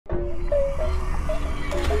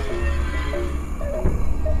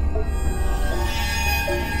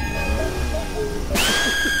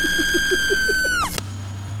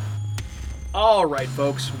All right,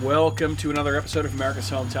 folks, welcome to another episode of America's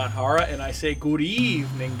Hometown Horror, and I say good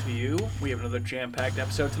evening to you. We have another jam-packed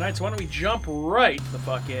episode tonight, so why don't we jump right the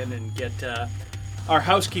fuck in and get our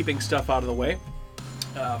housekeeping stuff out of the way.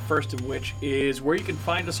 First of which is where you can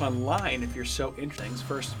find us online if you're so interested.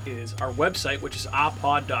 First is our website, which is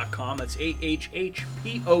ahpod.com. That's ahhpod.com.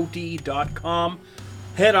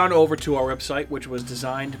 Head on over to our website, which was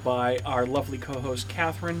designed by our lovely co-host,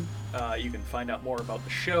 Catherine. You can find out more about the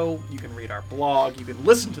show. You can read our blog. You can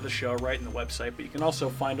listen to the show right in the website. But you can also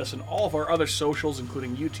find us on all of our other socials,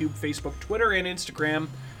 including YouTube, Facebook, Twitter, and Instagram.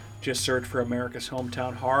 Just search for America's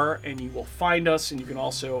Hometown Horror, and you will find us. And you can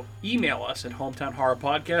also email us at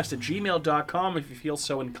hometownhorrorpodcast@gmail.com if you feel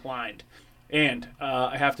so inclined. And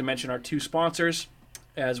I have to mention our two sponsors,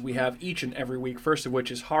 as we have each and every week. First of which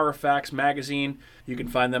is Horror Facts Magazine. You can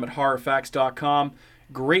find them at horrorfacts.com.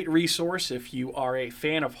 Great resource if you are a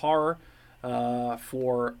fan of horror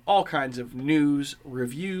for all kinds of news,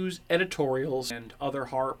 reviews, editorials, and other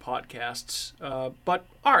horror podcasts, but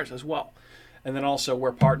ours as well. And then also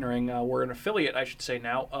we're partnering, we're an affiliate, I should say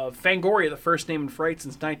now, of Fangoria, the first name in fright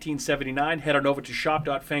since 1979. Head on over to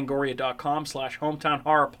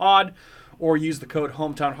shop.fangoria.com/hometownhorrorpod or use the code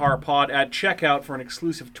hometownhorrorpod at checkout for an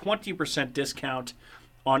exclusive 20% discount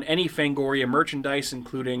on any Fangoria merchandise,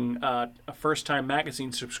 including a first-time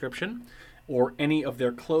magazine subscription or any of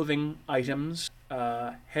their clothing items.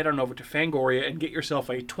 Head on over to Fangoria and get yourself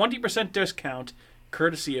a 20% discount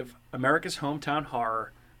courtesy of America's Hometown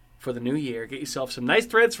Horror for the new year. Get yourself some nice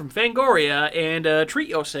threads from Fangoria and treat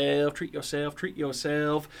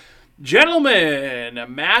yourself. Gentlemen,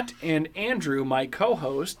 Matt and Andrew, my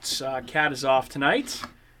co-hosts. Kat is off tonight.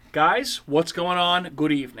 Guys, what's going on?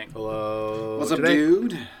 Good evening. Hello. What's up,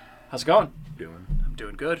 dude? How's it going? I'm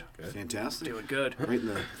doing good. Fantastic. Doing good. Right in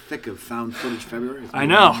the thick of found footage February. I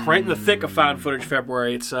know, right in the thick of found footage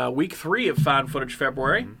February. It's week 3 of found footage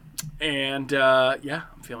February, and yeah,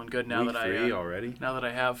 I'm feeling good now week that three already. Now that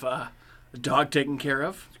I have the dog taken care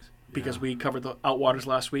of, because we covered the Outwaters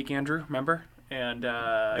last week, Andrew. Remember? And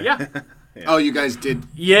yeah. Yeah. Oh, you guys did?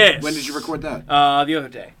 Yes. When did you record that? The other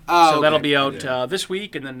day. Oh, so okay. that'll be out this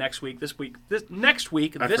week, and then next week. Next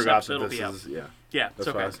week, I this forgot episode will be out. Yeah, it's that's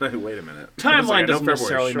okay. why I was like, wait a minute. Timeline doesn't February's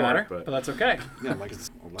necessarily short, matter, but that's okay. Yeah, like it's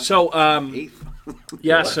 11th. So, 8th.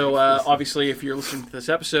 yeah, so obviously if you're listening to this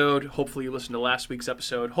episode, hopefully you listened to last week's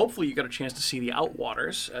episode. Hopefully you got a chance to see The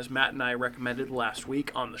Outwaters, as Matt and I recommended last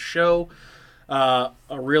week on the show. A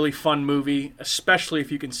really fun movie, especially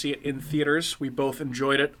if you can see it in theaters. We both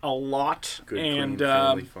enjoyed it a lot. Good, and clean,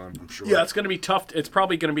 family fun. I'm sure. yeah, it's going to be tough. It's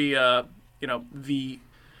probably going to be, the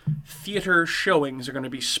theater showings are going to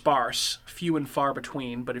be sparse, few and far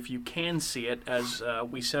between. But if you can see it, as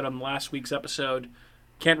we said on last week's episode,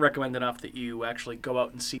 can't recommend enough that you actually go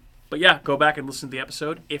out and see it. But yeah, go back and listen to the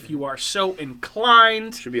episode if you are so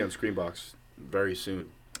inclined. Should be on Screenbox very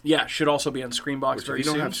soon. Yeah, should also be on Screenbox very soon. If you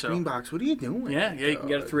don't have Screenbox, what are you doing? Yeah, you can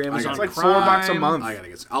get it through Amazon It's like Prime. $4 a month. I gotta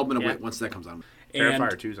get. I'm gonna wait once that comes out.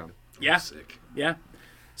 Terrifier 2's on. Yeah, Sick. yeah.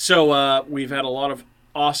 So we've had a lot of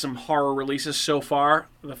awesome horror releases so far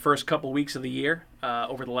the first couple weeks of the year,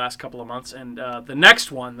 over the last couple of months. And the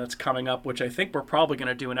next one that's coming up, which I think we're probably going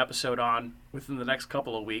to do an episode on within the next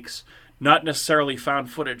couple of weeks, not necessarily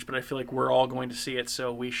found footage, but I feel like we're all going to see it,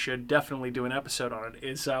 so we should definitely do an episode on it,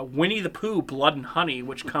 is Winnie the Pooh, Blood and Honey,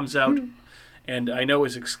 which comes out, and I know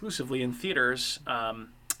is exclusively in theaters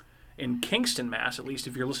in Kingston, Mass., at least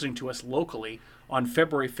if you're listening to us locally, on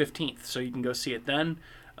February 15th, so you can go see it then.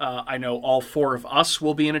 I know all 4 of us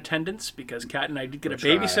will be in attendance because Kat and I did get a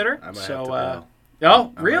babysitter. I might so, have to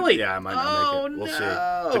bail. Oh, really? I might not make it. We'll see.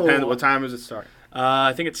 no. Depends. What time does it start?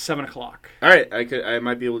 I think it's 7 o'clock. All right, I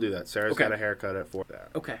might be able to do that. Sarah's Okay. got a haircut at 4.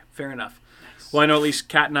 Okay, fair enough. Nice. Well, I know at least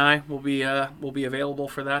Kat and I will be available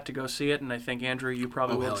for that to go see it, and I think Andrew, you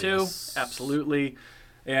probably will too. Yes. Absolutely.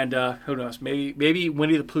 And who knows? Maybe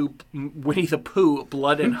Winnie the Pooh,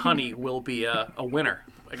 Blood and Honey will be a winner.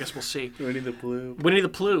 I guess we'll see. Winnie the Pooh. Winnie the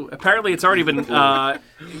Pooh. Apparently, it's already been.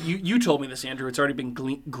 You told me this, Andrew. It's already been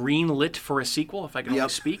green lit for a sequel. If I can only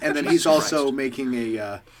speak. And then he's also making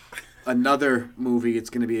another movie. It's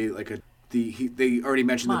going to be like they already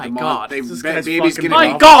mentioned that Bambi's going to be.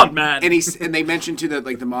 My God, man! And they mentioned too that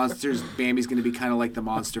like the monsters, Bambi's going to be kind of like the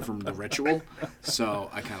monster from The Ritual. So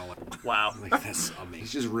I kind of like. Wow. Like that's amazing.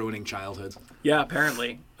 He's just ruining childhood. Yeah,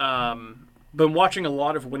 apparently. Been watching a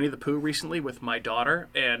lot of Winnie the Pooh recently with my daughter,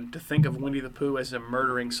 and to think of Winnie the Pooh as a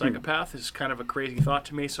murdering psychopath is kind of a crazy thought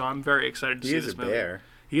to me, so I'm very excited to see this movie.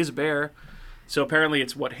 He is a bear. So apparently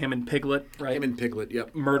it's him and Piglet, right? Him and Piglet,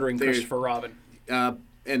 yep. Murdering Christopher Robin.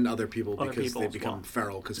 And other people Other because people they as become well.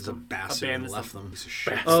 feral because he's a bastard and abandons left them. them. Piece of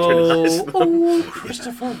shit. Oh,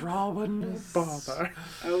 Christopher Robin. Bother.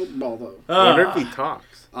 Oh, bother. I wonder if he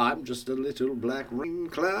talks. I'm just a little black rain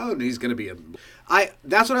cloud. And he's gonna be a.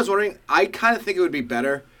 That's what I was wondering. I kind of think it would be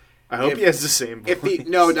better. I hope he has the same voice. If he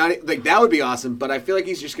not like that would be awesome. But I feel like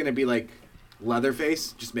he's just gonna be like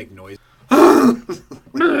Leatherface, just make noise.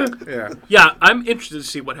 Yeah. Yeah, I'm interested to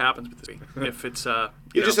see what happens with this movie. If it's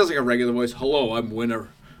He just sounds like a regular voice. Hello, I'm Winnie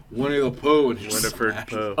the Pooh. And Winifred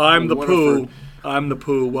Poe. I'm the Winifred. Pooh. I'm the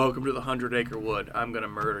Pooh. Welcome to the 100-Acre Wood. I'm gonna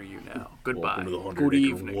murder you now. Goodbye. Good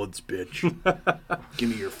evening. Woods, bitch. Give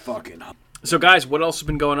me your fucking. So, guys, what else has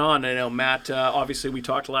been going on? I know, Matt, obviously we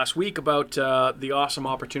talked last week about the awesome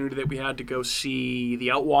opportunity that we had to go see The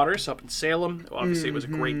Outwaters up in Salem. Obviously, it was a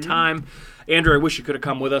great time. Andrew, I wish you could have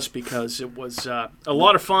come with us because it was a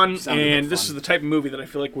lot of fun, and this is the type of movie that I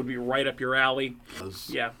feel like would be right up your alley.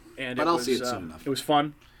 Yeah, and But I'll see it soon enough. It was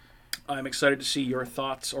fun. I'm excited to see your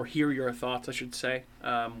thoughts, or hear your thoughts, I should say,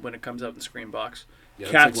 when it comes out in Screenbox. Yeah,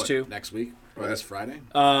 that's Cats like, too. Next week or this Friday.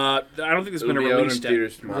 I don't think there's been a It'll be out in release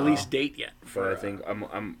theaters date, tomorrow. yet. But I think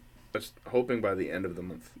I'm just hoping by the end of the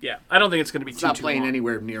month. Yeah, I don't think it's going to be It's too not too playing long.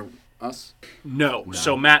 anywhere near us. No.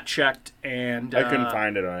 So Matt checked, and I couldn't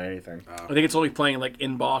find it on anything. I think it's only playing like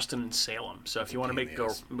in Boston and Salem. So if you want to pain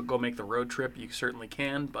in the go make the road trip, you certainly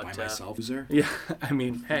can. But By myself, is there? yeah, I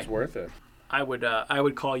mean, hey, It's worth it. I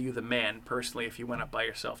would call you the man personally if you went up by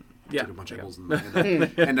yourself. Yeah, Took a bunch of there you holes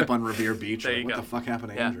and end up on Revere Beach. There Like, you what go. the fuck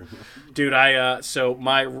happened to Yeah. Andrew? Dude, so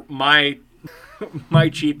my my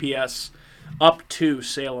GPS up to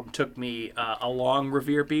Salem took me along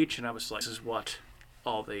Revere Beach, and I was like, this is what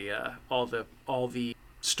all the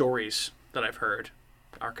stories that I've heard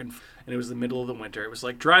are and it was the middle of the winter. It was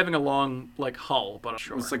like driving along like Hull, but on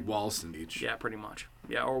shore. It's like Wollaston Beach. Yeah, pretty much.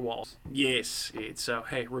 Yeah, or Walls. Yes. So,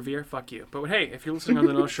 hey, Revere, fuck you. But hey, if you're listening on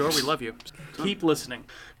the North Shore, we love you. Keep listening.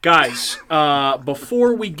 Guys,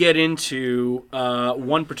 before we get into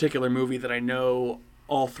one particular movie that I know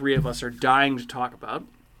all three of us are dying to talk about,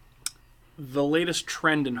 the latest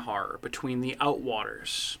trend in horror between The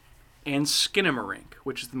Outwaters and Skinamarink,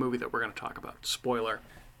 which is the movie that we're going to talk about. Spoiler.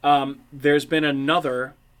 There's been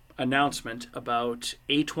another announcement about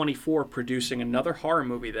A24 producing another horror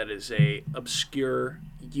movie that is a obscure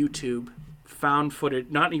YouTube found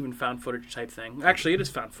footage, not even found footage type thing. Actually, it is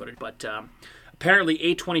found footage, but apparently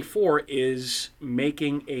A24 is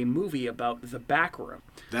making a movie about the back room.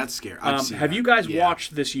 That's scary. Have you guys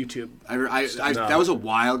watched this YouTube? That was a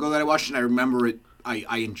while ago that I watched it, and I remember it.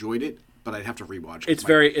 I enjoyed it, but I'd have to rewatch it.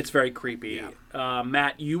 It's very creepy. Yeah.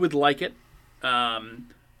 Matt, you would like it.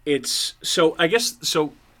 It's so I guess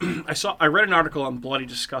so. I read an article on Bloody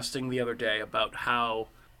Disgusting the other day about how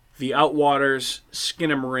The Outwaters,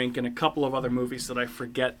 Skinamarink, and a couple of other movies that I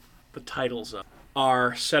forget the titles of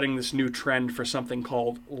are setting this new trend for something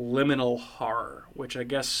called liminal horror, which I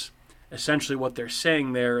guess essentially what they're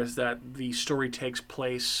saying there is that the story takes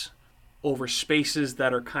place over spaces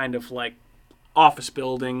that are kind of like office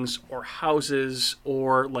buildings or houses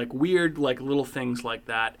or like weird like little things like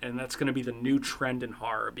that, and that's going to be the new trend in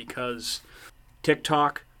horror because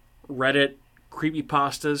TikTok, Reddit,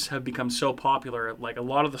 creepypastas have become so popular. Like a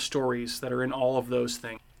lot of the stories that are in all of those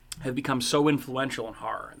things have become so influential in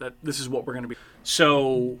horror that this is what we're going to be.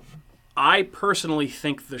 So I personally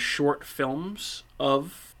think the short films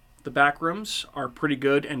of the Backrooms are pretty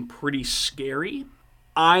good and pretty scary.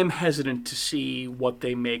 I'm hesitant to see what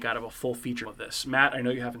they make out of a full feature of this. Matt, I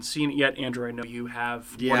know you haven't seen it yet. Andrew, I know you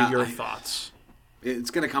have. What are your thoughts?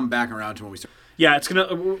 It's going to come back around to when we start. Yeah, it's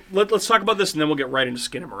gonna. Let's talk about this, and then we'll get right into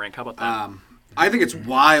Skinamarink. How about that? I think it's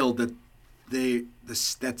wild that that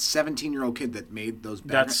 17-year-old kid that made those.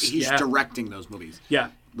 He's directing those movies. Yeah,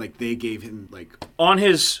 like they gave him like on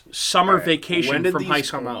his summer vacation when did from these high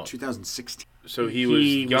come school. out? 2016. So he was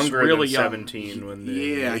younger really than young. 17 when they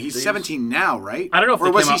Yeah, made he's these? 17 now, right? I don't know if or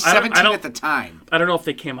they was came he out- I don't- 17 at the time? I don't know if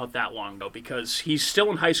they came out that long ago because he's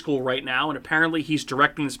still in high school right now, and apparently he's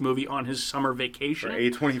directing this movie on his summer vacation For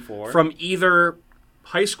A24? from either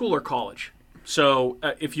high school or college. So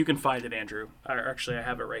if you can find it, Andrew. Actually, I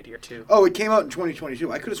have it right here too. Oh, it came out in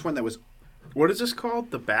 2022. I could have sworn that was. What is this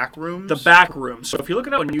called? The Backrooms? The Back Room. So if you look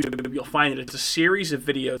it up on YouTube, you'll find it. It's a series of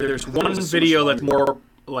videos. There's one so video much that's more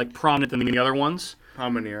like prominent than the other ones. How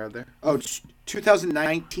many are there? Oh,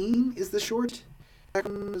 2019 is the short.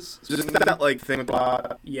 Is that like thing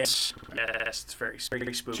about Yes, it's very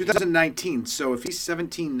spooky. 2019. So if he's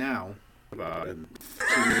 17 now, then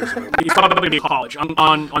 2 years ago. He's probably in college, on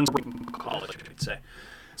college, I'd say.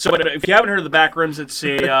 So if you haven't heard of the Backrooms, it's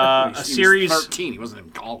a He was series. 13. He wasn't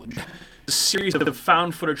in college. a series of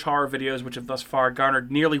found footage horror videos which have thus far garnered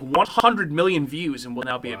nearly 100 million views and will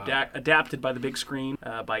now be adapted by the big screen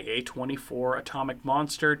by A24, Atomic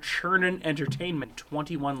Monster, Chernin Entertainment,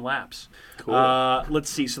 21 Laps. Cool. Let's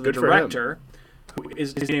see. So the director,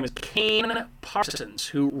 his name is Kane Parsons,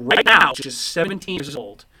 who right now is 17 years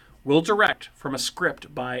old, will direct from a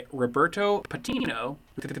script by Roberto Patino,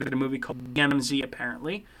 who did a movie called DMZ,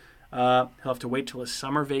 apparently. He'll have to wait till his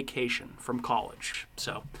summer vacation from college.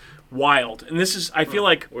 So, wild. And this is, I feel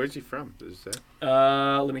like... Where's he from? Is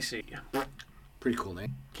that? Let me see. Pretty cool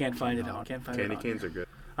name. Can't find it on. Candy canes are good.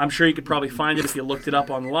 I'm sure you could probably find it if you looked it up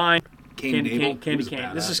online. Candy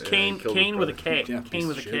Cane. This is Kane with a K. Yeah, Kane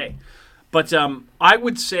with a shit. K. But I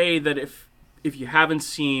would say that if you haven't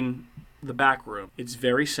seen The Back Room, it's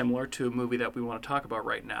very similar to a movie that we want to talk about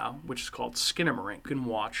right now, which is called Skinamarink. You can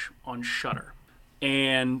watch on Shudder.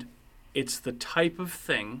 And it's the type of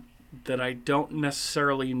thing that I don't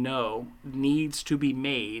necessarily know needs to be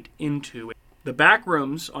made into it. The Back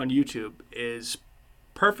Rooms on YouTube is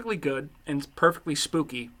perfectly good and perfectly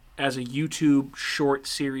spooky as a YouTube short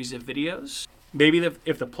series of videos. Maybe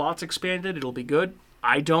if the plot's expanded, it'll be good.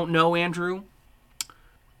 I don't know, Andrew.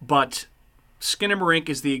 But Skinamarink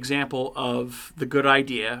is the example of the good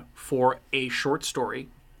idea for a short story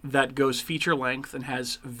that goes feature length and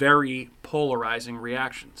has very polarizing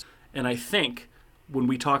reactions. And I think when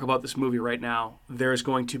we talk about this movie right now, there's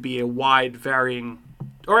going to be a wide varying,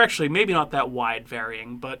 or actually maybe not that wide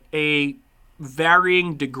varying, but a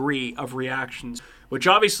varying degree of reactions, which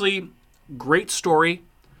obviously, great story,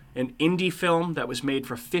 an indie film that was made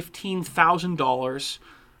for $15,000.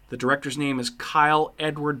 The director's name is Kyle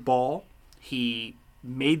Edward Ball. He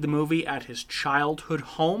made the movie at his childhood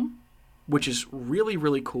home, which is really,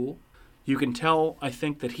 really cool. You can tell, I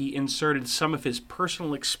think, that he inserted some of his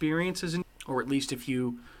personal experiences in, or at least if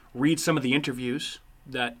you read some of the interviews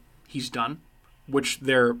that he's done, which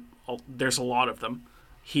there's a lot of them,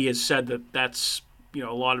 he has said that that's, a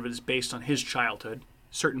lot of it is based on his childhood,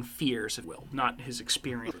 certain fears, if you will, not his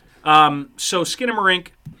experience. So Skinamarink,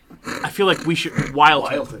 I feel like we should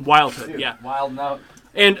Wildhood, yeah. Wild Note.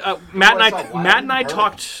 And Matt and I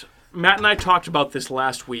talked about this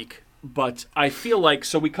last week. But I feel like,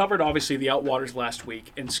 so we covered obviously The Outwaters last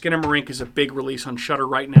week, and Skinamarink is a big release on Shudder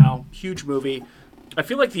right now, huge movie. I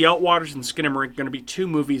feel like The Outwaters and Skinamarink are going to be two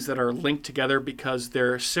movies that are linked together because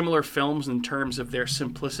they're similar films in terms of their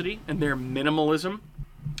simplicity and their minimalism.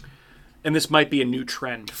 And this might be a new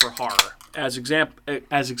trend for horror, as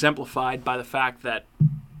exemplified by the fact that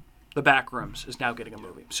The Back Rooms is now getting a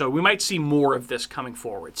movie. So we might see more of this coming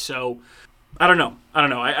forward. So, I don't know.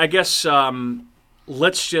 I guess...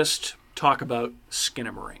 let's just talk about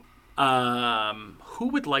Skinamarink. Who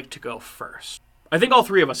would like to go first? I think all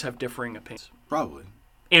three of us have differing opinions. Probably.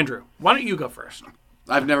 Andrew, why don't you go first?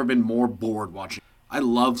 I've never been more bored watching. I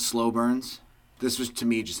love slow burns. This was, to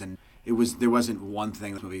me, there wasn't one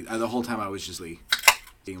thing in the movie. The whole time I was just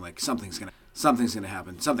being like, something's gonna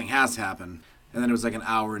happen. Something has to happen. And then it was like an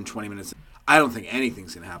hour and 20 minutes. I don't think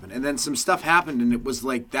anything's gonna happen. And then some stuff happened, and it was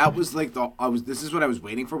like, this is what I was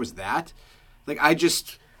waiting for, was that. Like, I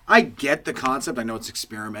get the concept. I know it's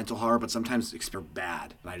experimental horror, but sometimes it's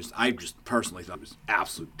bad. And I just personally thought it was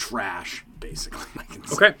absolute trash, basically.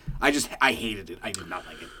 Okay. I hated it. I did not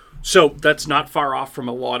like it. So that's not far off from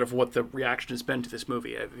a lot of what the reaction has been to this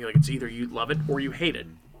movie. I feel like it's either you love it or you hate it.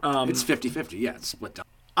 It's 50-50. Yeah, it's split down.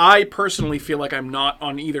 I personally feel like I'm not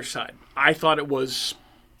on either side. I thought it was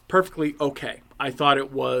perfectly okay. I thought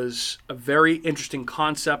it was a very interesting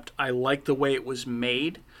concept. I liked the way it was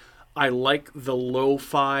made. I like the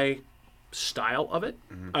lo-fi style of it.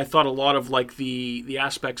 Mm-hmm. I thought a lot of like the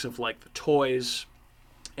aspects of like the toys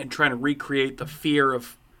and trying to recreate the fear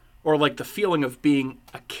of, or like the feeling of being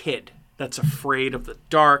a kid that's afraid of the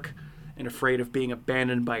dark and afraid of being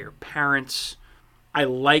abandoned by your parents. I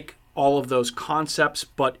like all of those concepts,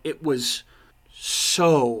 but it was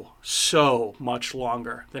so much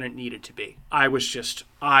longer than it needed to be. I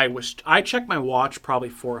checked my watch probably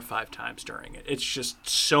 4 or 5 times during it. It's just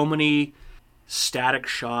so many static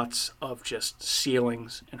shots of just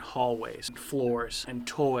ceilings and hallways and floors and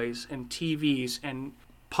toys and TVs and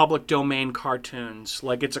public domain cartoons.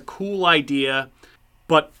 Like, it's a cool idea,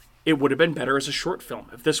 but it would have been better as a short film.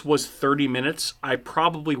 If this was 30 minutes, I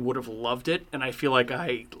probably would have loved it, and I feel like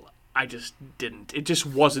I just didn't. It just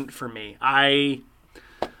wasn't for me. I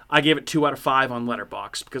gave it 2 out of 5 on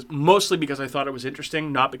Letterboxd, mostly because I thought it was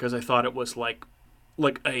interesting, not because I thought it was like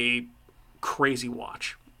a crazy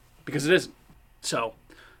watch, because it isn't. So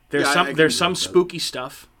there's some spooky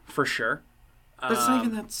stuff for sure. But it's not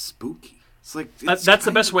even that spooky. It's like That's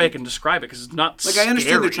the best way I can describe it because it's not like scary. I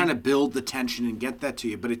understand they're trying to build the tension and get that to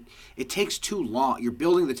you, but it takes too long. You're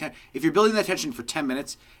building the tension. If you're building that tension for 10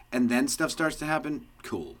 minutes and then stuff starts to happen,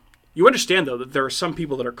 cool. You understand, though, that there are some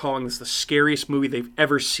people that are calling this the scariest movie they've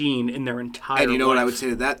ever seen in their entire And you know what I life. would say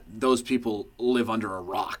to that? Those people live under a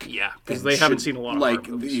rock. Yeah, because And they haven't should- seen a lot of like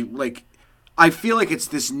horror movies. I feel like it's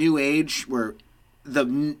this new age where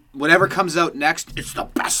whatever comes out next, it's the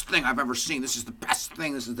best thing I've ever seen. This is the best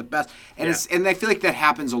thing. This is the best. And and I feel like that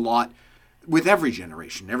happens a lot with every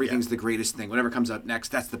generation. Everything's the greatest thing. Whatever comes out next,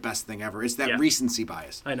 that's the best thing ever. It's that recency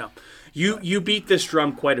bias. I know. You beat this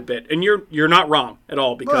drum quite a bit, and you're not wrong at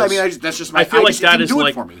all. Because Well, I mean, that's just my. I feel like it that didn't is do it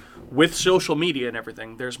like for me. with social media and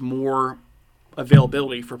everything. There's more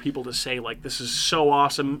availability for people to say like this is so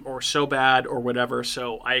awesome or so bad or whatever.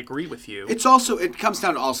 So I agree with you. It's also it comes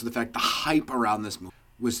down to also the fact the hype around this movie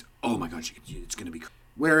was oh my gosh, it's going to be.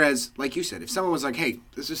 Whereas, like you said, if someone was like, hey,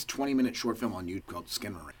 this is 20-minute short film on YouTube called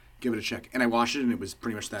Skinner, give it a check, and I watched it and it was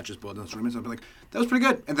pretty much that, just boiled down to 20 minutes, I'd be like, that was pretty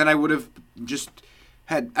good, and then I would have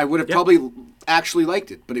probably actually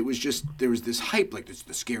liked it, but it was just there was this hype like this is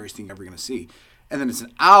the scariest thing you're ever going to see, and then it's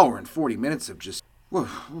an hour and 40 minutes of just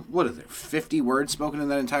what are there 50 words spoken in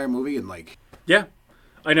that entire movie and like yeah,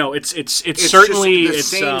 I know. It's it's certainly just the it's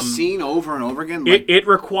same scene over and over again. Like, it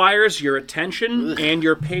requires your attention and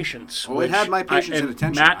your patience. Oh, it had my patience and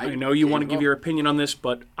attention. Matt, I know you want to gave give up. your opinion on this,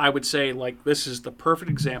 but I would say like this is the perfect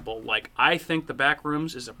example. Like I think The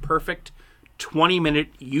Backrooms is a perfect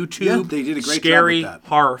 20-minute YouTube Yeah, they did a great job scary with that.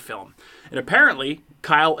 horror film. And apparently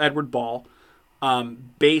Kyle Edward Ball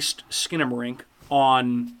based Skinamarink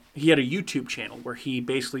on. He had a YouTube channel where he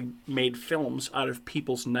basically made films out of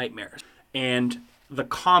people's nightmares. And the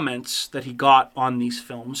comments that he got on these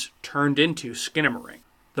films turned into Skinamarink,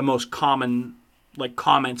 the most common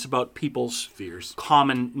comments about people's Fears.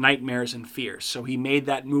 common nightmares and fears. So he made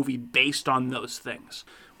that movie based on those things,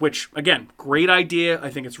 which, again, great idea. I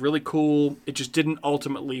think it's really cool. It just didn't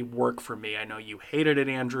ultimately work for me. I know you hated it,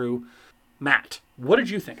 Andrew. Matt, what did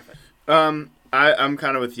you think of it? I'm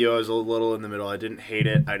kind of with you. I was a little in the middle. I didn't hate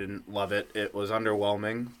it. I didn't love it. It was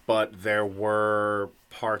underwhelming, but there were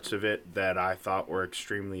parts of it that I thought were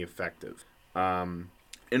extremely effective.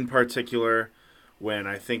 In particular, when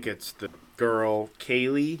I think it's the girl,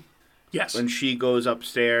 Kaylee, Yes. when she goes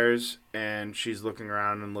upstairs and she's looking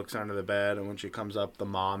around and looks under the bed, and when she comes up, the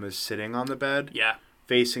mom is sitting on the bed, Yeah.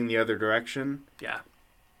 facing the other direction. Yeah.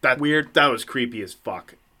 Weird. That was creepy as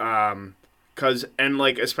fuck.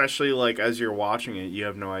 Especially like as you're watching it, you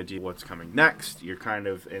have no idea what's coming next. You're kind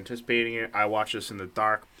of anticipating it. I watched this in the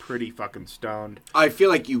dark, pretty fucking stoned. I feel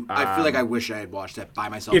like I wish I had watched that by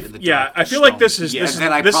myself in the dark. I feel like this is and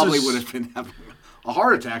then I probably would have been having a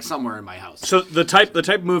heart attack somewhere in my house. So the type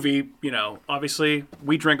of movie, obviously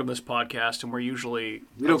we drink on this podcast, and we're usually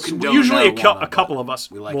don't condone usually marijuana, a couple of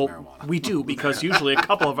us. we like marijuana. We do because usually a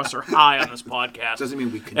couple of us are high on this podcast. Doesn't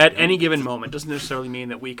mean we condone at any given moment. Doesn't necessarily mean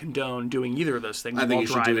that we condone doing either of those things I think while you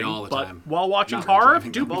should do driving. it all the but time. while watching Not while horror,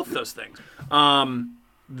 driving. do both those things.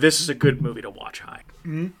 This is a good movie to watch high.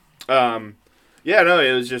 Yeah, no,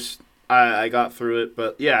 it was just I got through it,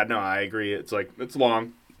 but yeah, no, I agree. It's like it's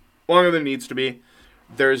longer than it needs to be.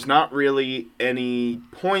 There's not really any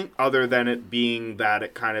point other than it being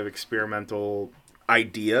that kind of experimental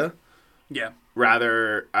idea. Yeah.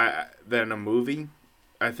 Rather than a movie.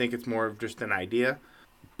 I think it's more of just an idea.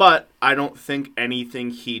 But I don't think anything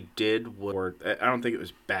he did I don't think it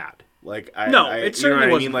was bad. Like it certainly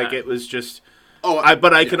wasn't Like bad. it was just.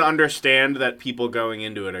 But I could understand that people going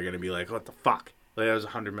into it are going to be like, "What the fuck?" Like that was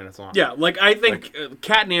 100 minutes long. Yeah, like I think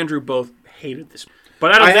Kat and Andrew both hated this,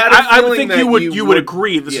 but I would feeling think that you would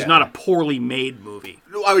agree this is yeah. not a poorly made movie.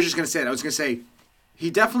 I was just gonna say it. I was gonna say he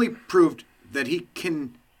definitely proved that he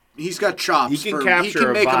can. He's got chops. He can He capture can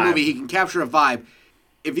a make vibe. a movie. He can capture a vibe.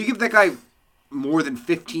 If you give that guy more than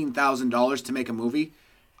 $15,000 to make a movie,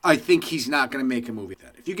 I think he's not going to make a movie with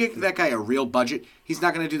that. If you give that guy a real budget, he's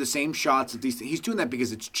not going to do the same shots of these things. He's doing that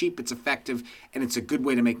because it's cheap, it's effective, and it's a good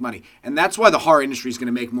way to make money. And that's why the horror industry is going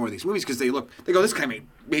to make more of these movies, because they go, this guy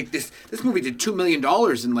made this movie did $2 million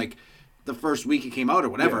in like the first week it came out or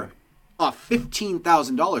whatever. Off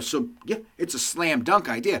 $15,000. So yeah, it's a slam dunk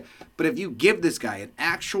idea. But if you give this guy an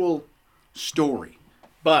actual story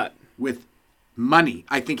But with money,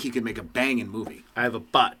 I think he could make a banging movie. I have a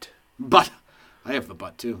but. But I have the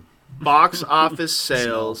butt too. Box office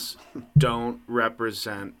sales don't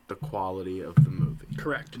represent the quality of the movie.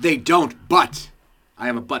 Correct. They don't, but I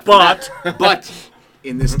have a but. For But- that. But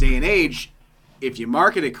in this day and age, if you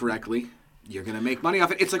market it correctly, You're going to make money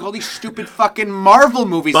off it. It's like all these stupid fucking Marvel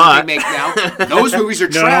movies But- that they make now. Those movies are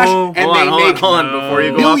trash, and they make hold on, before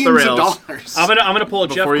you go off the millions of rails. dollars. I'm gonna pull a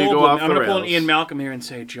Jeff Before you go Goldblum. off I'm the gonna pull an rails. Ian Malcolm here and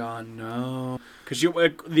say, John, no, because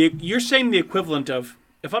you're saying the equivalent of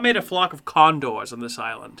if I made a flock of condors on this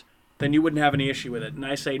island, then you wouldn't have any issue with it. And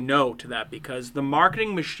I say no to that because the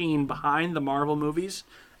marketing machine behind the Marvel movies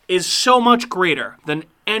is so much greater than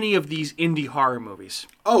any of these indie horror movies.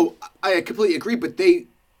 Oh, I completely agree, but they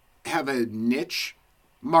have a niche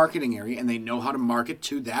marketing area, and they know how to market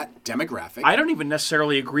to that demographic. I don't even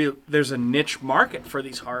necessarily agree there's a niche market for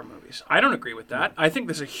these horror movies. I don't agree with that. I think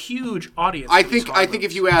there's a huge audience. I for these think horror if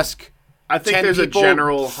movies. you ask I think 10 there's people, a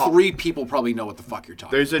general 3 people probably know what the fuck you're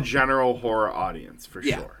talking there's about. a general horror audience for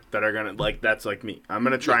Yeah. sure that are gonna like that's like me. I'm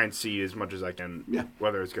gonna try and see as much as I can, Yeah.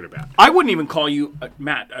 whether it's good or bad. I wouldn't even call you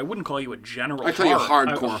Matt. I wouldn't call you a general. I'd call you a horror-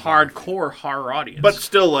 hardcore hardcore audience. But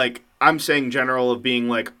still, like I'm saying, general of being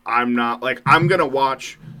like I'm not like I'm gonna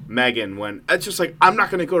watch Megan when it's just like I'm not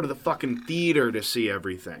gonna go to the fucking theater to see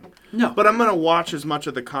everything. No. But I'm gonna watch as much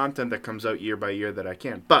of the content that comes out year by year that I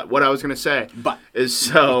can. But what I was gonna say is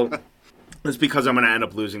so it's because I'm gonna end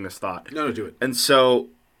up losing this thought. No, do it. And so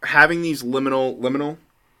having these liminal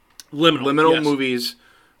yes. movies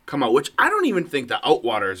come out, which I don't even think the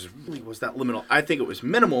Outwaters really was that liminal. I think it was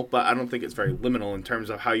minimal, but I don't think it's very liminal in terms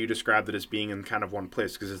of how you described it as being in kind of one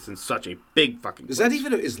place because it's in such a big fucking place. Is that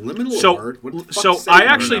even is liminal So, a word? What the fuck so does that I even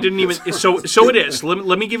actually mean? didn't even. So it is.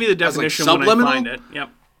 Let me give you the was like definition when I subliminal? find it. Yep.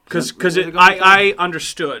 Because Yeah, I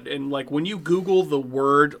understood, and like when you Google the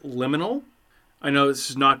word liminal, I know this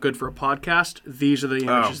is not good for a podcast. These are the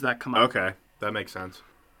images that come up. Okay, that makes sense.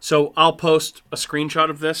 So I'll post a screenshot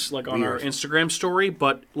of this, like on our Weird. Instagram story.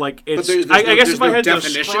 But like it's, there's I no- guess there's if I no had to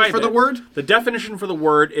definition describe for the it, word? the definition for the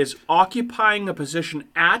word is occupying a position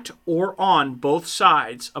at or on both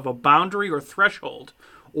sides of a boundary or threshold,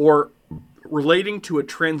 or relating to a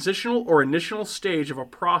transitional or initial stage of a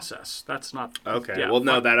process. That's not Okay, yeah, well,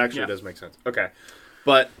 no, fine. that actually Yeah. does make sense. Okay,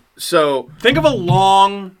 but so Think of a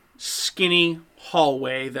long, skinny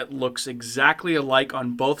hallway that looks exactly alike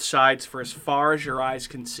on both sides for as far as your eyes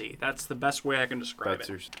can see. That's the best way I can describe that's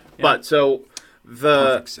it. but so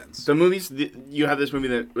Perfect sense. the movies you have this movie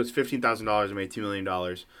that was $15,000 and made $2 million.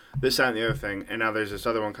 This, that, and the other thing, and now there's this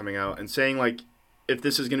other one coming out and saying like if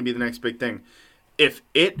this is going to be the next big thing, if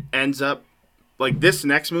it ends up like this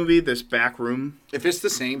next movie, this Back Room. If it's the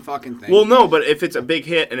same fucking thing. Well, no, but if it's a big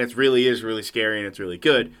hit and it really is really scary and it's really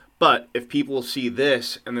good, but if people see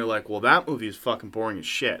this and they're like, well, that movie is fucking boring as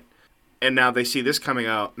shit, and now they see this coming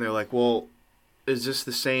out and they're like, well, is this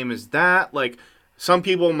the same as that? Like, some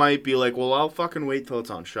people might be like, well, I'll fucking wait till it's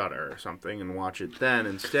on Shudder or something and watch it then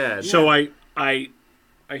instead. So I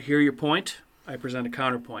hear your point. I present a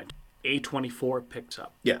counterpoint. A24 picks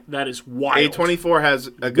up. Yeah. That is wild. A24 has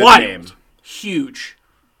a good wild. name. Huge.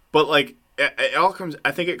 But like it all comes,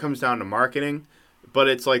 I think it comes down to marketing. But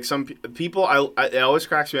it's like some people, it always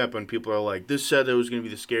cracks me up when people are like, "This said it was going to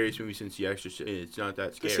be the scariest movie since The Exorcist." It's not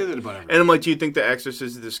that They scary. say that about everything. And I'm like, "Do you think The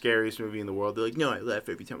Exorcist is the scariest movie in the world?" They're like, "No, I laugh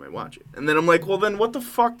every time I watch it." And then I'm like, "Well, then what the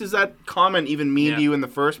fuck does that comment even mean Yeah. to you in the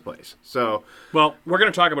first place?" So Well, we're going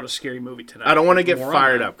to talk about a scary movie tonight. I don't want to get More on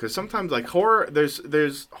fired that. up because sometimes like horror,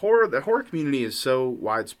 there's horror. The horror community is so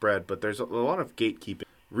widespread, but there's a lot of gatekeeping.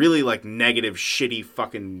 Really like negative, shitty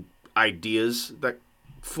fucking ideas that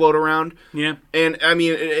float around. Yeah. And I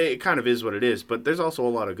mean, it kind of is what it is, but there's also a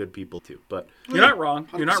lot of good people too. But You're not wrong.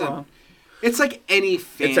 You're not 100%. wrong. It's like any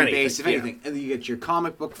fan It's anything, base, if yeah. anything. And you get your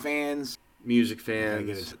comic book fans. music I fans.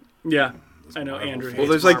 get it. Yeah. I know Marvel Andrew. fans. Well,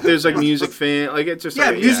 hates there's like Marvel. music fan, like it's just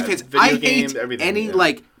Yeah, like, music fans. video I games, hate everything. any yeah.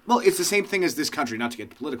 like. Well, it's the same thing as this country. Not to get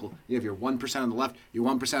political, you have your 1% on the left, your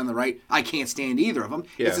 1% on the right. I can't stand either of them.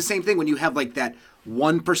 Yeah. It's the same thing when you have like that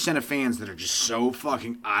 1% of fans that are just so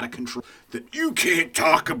fucking out of control that you can't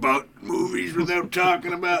talk about movies without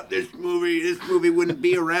talking about this movie. This movie wouldn't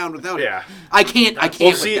be around without it. Yeah. I can't. I can't. Well,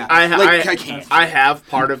 with see, that. I can't. I have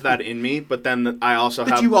part of that in me, but then I also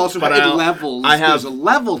have. But you also but have I- levels. I have There's a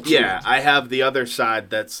level to Yeah, it. I have the other side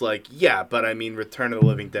that's like, yeah, but I mean, Return of the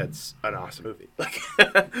Living Dead's an awesome movie. Like,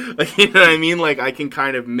 like you know what I mean? Like, I can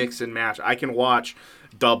kind of mix and match. I can watch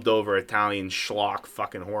dubbed over Italian schlock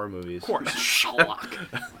fucking horror movies. Of course. Schlock.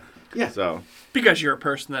 Yeah. So, Because you're a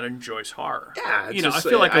person that enjoys horror. Yeah, it's You know, I just,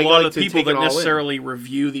 feel like a I lot like of the to people take it that all in. necessarily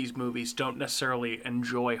review these movies don't necessarily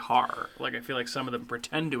enjoy horror. Like, I feel like some of them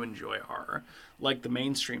pretend to enjoy horror, like the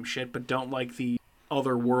mainstream shit, but don't like the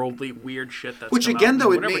otherworldly weird shit that's Which come out again, in though,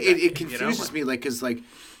 whatever it decade, confuses you know? me, like, because like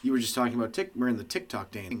you were just talking about, we're in the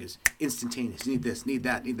TikTok day, and is instantaneous. Need this, need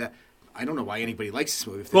that, need that. I don't know why anybody likes this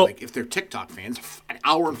movie. Well- If they're TikTok fans, an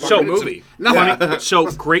hour and 40 So- minutes. movie. Nothing.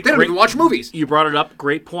 So great, They don't great. even watch movies. You brought it up.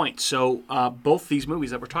 Great point. So both these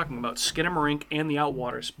movies that we're talking about, Skinamarink and The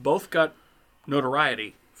Outwaters, both got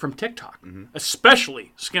notoriety from TikTok,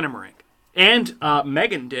 especially Skinamarink. And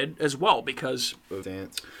Megan did as well, because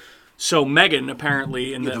Dance. so Megan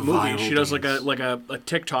apparently in Yeah, that the movie viral she does dance. like a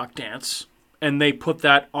TikTok dance, and they put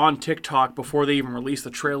that on TikTok before they even released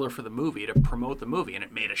the trailer for the movie to promote the movie, and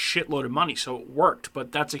it made a shitload of money, so it worked.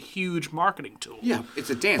 But that's a huge marketing tool. Yeah, it's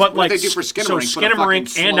a dance. But What like, they do for so Skinamarink, put a fucking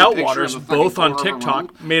Skinamarink and slow picture Outwaters, of a fucking both on four-arm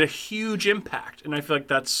TikTok, woman. made a huge impact, and I feel like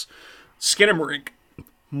that's Skinamarink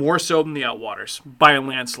more so than the Outwaters by a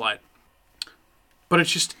landslide. But it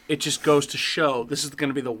just goes to show this is going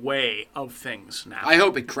to be the way of things now. I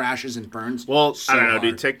hope it crashes and burns. Well, so I don't know, hard.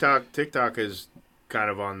 dude. TikTok is kind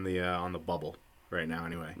of on the bubble right now,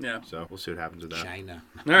 anyway. Yeah. So we'll see what happens with that. China.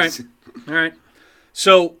 All right, all right.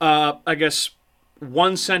 So I guess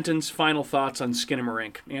one sentence, final thoughts on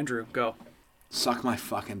Skinamarink. Andrew, go. Suck my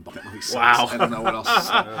fucking butt. That movie sucks. Wow. I don't know what else to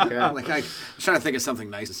say. Okay. Like, I was trying to think of something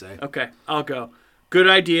nice to say. Okay, I'll go. Good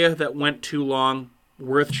idea that went too long.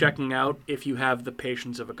 Worth checking out if you have the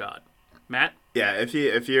patience of a god. Matt? Yeah, if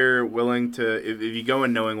you're willing to, if you go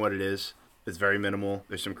in knowing what it is, it's very minimal.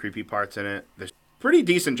 There's some creepy parts in it. There's pretty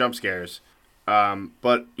decent jump scares.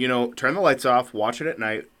 But, turn the lights off, watch it at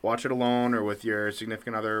night, watch it alone or with your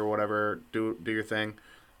significant other or whatever, do your thing.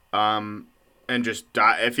 And just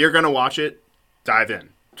if you're going to watch it, dive in.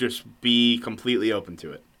 Just be completely open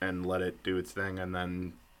to it and let it do its thing, and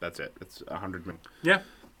then that's it. It's 100 minutes. Yeah.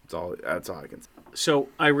 That's all I can say. So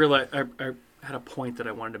I realized I had a point that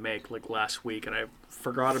I wanted to make like last week, and I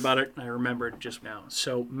forgot about it, and I remembered just now.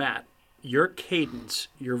 So Matt, your cadence,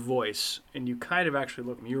 your voice, and you kind of actually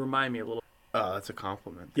look. You remind me a little. Oh, that's a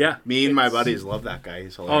compliment. Yeah. Me and my buddies love that guy.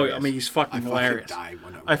 He's Oh, hilarious. I mean, he's fucking I fucking hilarious. die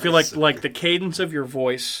when I feel like the cadence of your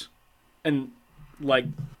voice, and like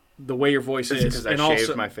the way your voice Is it is, 'cause I and shaved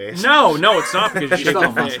also my face? No, it's not because you shaved still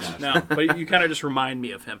your have a face. mustache. No, but you kind of just remind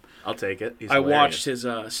me of him. I'll take it. He's I hilarious. watched his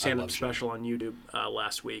stand-up love special on YouTube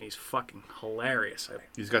last week. He's fucking hilarious.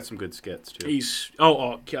 He's got some good skits too. He's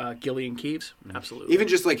Gillian Keeves, absolutely. even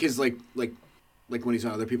just like his like when he's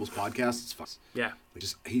on other people's podcasts, it's fun. Yeah, Like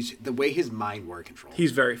just he's the way his mind work control.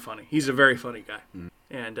 he's very funny. He's a very funny guy,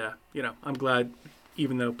 and I'm glad,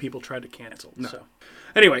 even though people tried to cancel. So,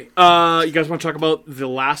 anyway, you guys want to talk about The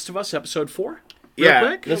Last of Us episode 4? Real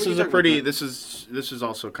quick? This we is can a talk pretty. about this is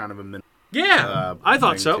also kind of a min. Yeah, I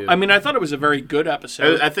thought thing, so. too. I mean, I thought it was a very good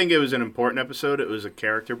episode. I think it was an important episode. It was a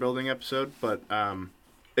character building episode, but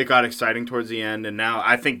it got exciting towards the end. And now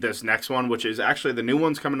I think this next one, which is actually the new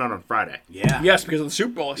one's coming out on Friday. yeah. Yes, because of the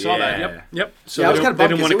Super Bowl. I saw that. Yeah. Yep. So Yeah, I was they kind of they bummed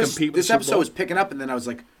didn't want to because compete with this the Super episode Bowl. was picking up, and then I was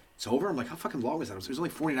like, "It's over." I'm like, "How fucking long was that?" It was only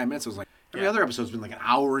 49 minutes. I was like, every other episode's been like an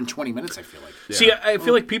hour and 20 minutes. I feel like. See, I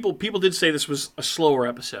feel like people did say this was a slower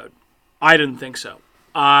episode. I didn't think so.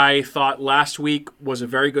 I thought last week was a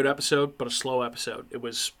very good episode, but a slow episode. It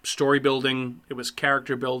was story building, it was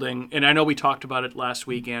character building, and I know we talked about it last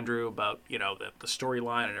week, Andrew, about the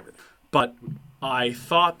storyline and everything. But I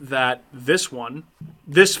thought that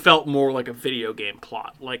this felt more like a video game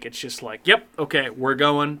plot. Like, it's just like, yep, okay, we're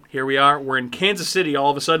going, here we are. We're in Kansas City.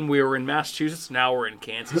 All of a sudden, we were in Massachusetts. Now we're in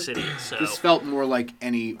Kansas City. So. This felt more like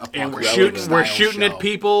any And we're apocalyptic shooting style show. at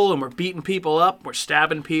people, and we're beating people up, we're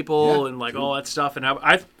stabbing people, Yeah, and like true. all that stuff. And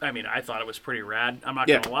I thought it was pretty rad. I'm not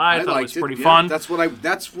Yeah, gonna lie, I thought it was liked pretty Yeah, fun. That's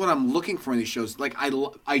what I'm looking for in these shows. Like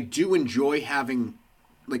I do enjoy having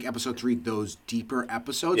like episode 3 those deeper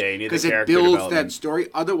episodes Yeah, you need the because it character builds development. that story.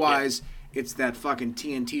 Otherwise, it's that fucking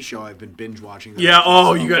TNT show I've been binge watching. Yeah.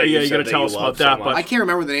 Oh, you that you gotta said that tell you us about love so that. much. But I can't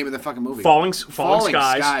remember the name of the fucking movie. Falling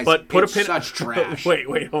Skies. But put it's a pin. such trash. wait,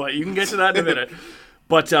 hold on. You can get to that in a minute.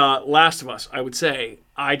 But Last of Us, I would say,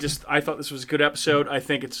 I thought this was a good episode. I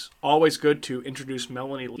think it's always good to introduce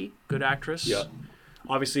Melanie Lee, good actress. Yeah.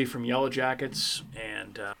 Obviously from Yellow Jackets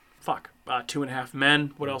and 2.5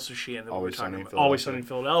 Men. What else is she in? That Always we talking Sunny in about? Always Sunny in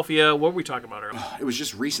Philadelphia. What were we talking about earlier? It was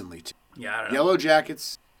just recently. Too. Yeah, I don't know. Yellow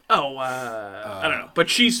Jackets. Oh, I don't know. But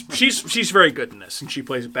she's very good in this, and she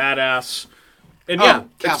plays Oh, badass. And yeah,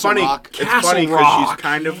 It's Castle funny. Rock. It's Castle funny because Rock. she's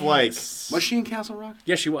kind of like. Was she in Castle Rock?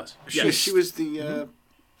 yeah, she was. She was the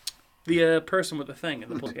the person with the thing in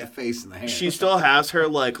the the yeah. face and the hand. She still has her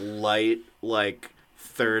like light, like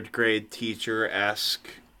third grade teacher esque,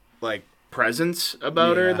 like presence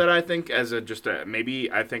about her Yeah. that I think maybe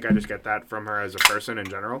I think I just get that from her as a person in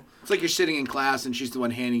general. It's like you're sitting in class and she's the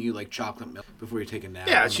one handing you like chocolate milk before you take a nap.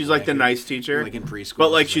 Yeah, on she's the like the blanket. nice teacher. Like in preschool.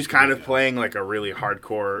 But like she's kind of playing like a really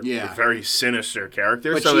hardcore, Yeah. very sinister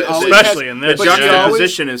character. But so she always especially has- in this, the but she always-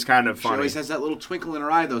 juxtaposition is kind of She funny. always has that little twinkle in her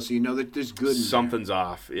eye though, so you know that there's good. In Something's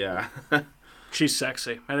off. Yeah. She's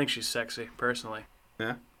sexy. I think she's sexy, personally.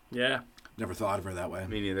 Yeah. Yeah. there. Never thought of her that way.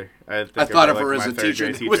 Me neither. I thought of her as a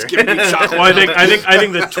teacher that was giving you chocolate. Well, I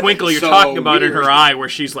think the twinkle you're So talking about in her weird. eye, where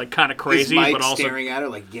she's like kind of Is crazy, Mike but also staring at her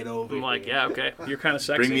like, get over I'm like, here. yeah, okay, you're kind of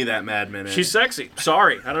sexy. Bring me that Mad Minute. She's sexy.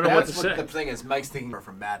 Sorry, I don't know what to That's say. the thing is, Mike's thinking of her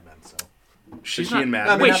from Mad Men. So. She's Is she not. in Mad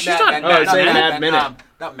No, I Men? mean, Wait, she's not. Men, Oh, it's saying Mad Mad Men, Minute.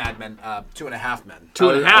 not Mad Men. 2.5 Men. Two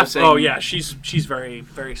and a I half. was saying- Oh yeah, she's very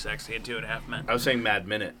very sexy in 2.5 Men. I was saying Mad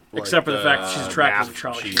Minute. Except for the fact that she's attracted to math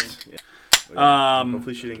Charlie sheets. Yeah. Um,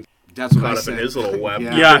 Hopefully she didn't That's what caught I up said. in his little web.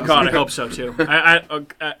 Yeah. Yeah, God, I hope so too.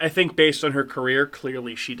 I think based on her career,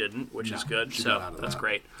 clearly she didn't, which is good. she So got out of that's that.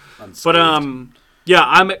 great. Unscathed. But yeah,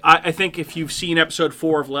 I think if you've seen episode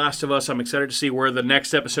 4 of Last of Us, I'm excited to see where the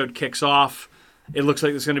next episode kicks off. It looks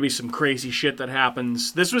like there's going to be some crazy shit that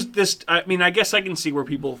happens. I mean, I guess I can see where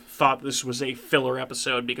people thought this was a filler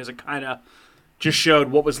episode because it kind of just showed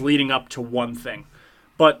what was leading up to one thing.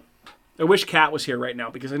 But I wish Kat was here right now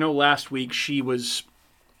because I know last week she was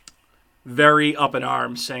very up in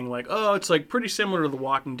arms saying like, oh, it's like pretty similar to The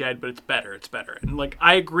Walking Dead, but it's better. And like,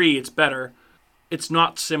 I agree it's better. It's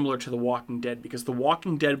not similar to The Walking Dead because The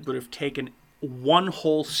Walking Dead would have taken one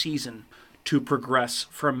whole season to progress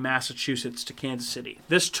from Massachusetts to Kansas City.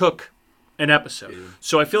 This took an episode.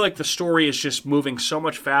 So I feel like the story is just moving so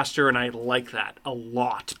much faster, and I like that a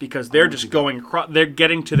lot because they're just going across. They're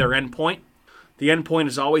getting to their end point. The end point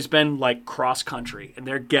has always been like cross country, and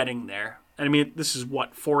they're getting there. And I mean, this is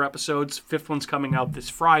what, 4 episodes? 5th one's coming out this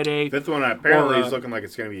Friday. Fifth one apparently Or, is looking like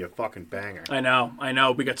it's going to be a fucking banger. I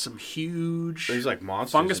know. We got some huge There's like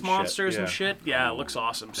monsters fungus and shit. monsters and Yeah. shit. Yeah, it looks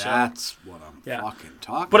awesome. So, That's what I'm Yeah. fucking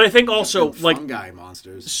talking. but I think also Them like, fungi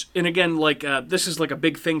monsters. and again, like this is like a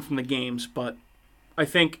big thing from the games, but I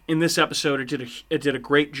think in this episode it did a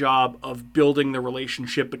great job of building the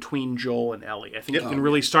relationship between Joel and Ellie. I think you can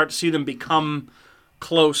really start to see them become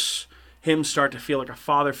close. Him start to feel like a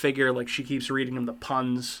father figure. Like she keeps reading him the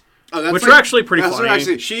puns. Oh, that's which like- are actually pretty that's funny.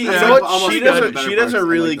 Actually, She, that's you know like what? almost She one of does the a, better she does parts. a I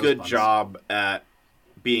really like those good puns. job at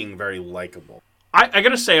being very likable. I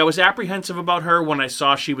gotta say, I was apprehensive about her when I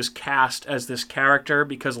saw she was cast as this character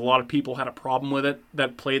because a lot of people had a problem with it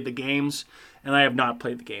that played the games, and I have not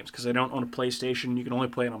played the games because I don't own a PlayStation. You can only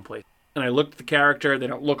play it on PlayStation. And I looked at the character; they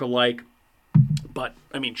don't look alike, but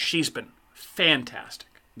I mean, she's been fantastic.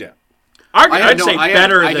 Yeah. I'd say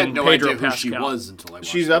better I than had no Pedro idea who Pascal. she was until I watched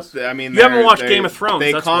She's this. up there. I mean, You haven't they're- watched they- Game of Thrones,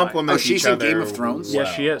 They that's why. complement Oh, she's each in other. Game of Thrones?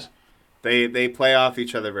 Yes, she is. They play off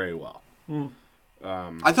each other very well.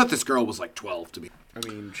 I thought this girl was like 12 to be. I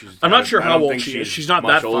mean, she's. I'm not sure I how don't old think she is. She's not that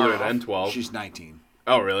much far older off. than 12. She's 19.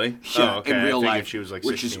 Oh, really? Yeah, oh, okay. in real I figured life, she was like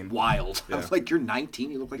which 16. is wild. I was like, you're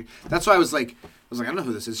 19. You look like. That's why I was like, I don't know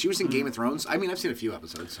who this is. She was in Game of Thrones. I mean, I've seen a few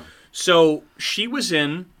episodes. So. So she was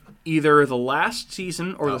in either the last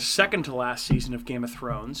season or the second to last season of Game of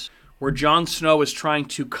Thrones, where Jon Snow is trying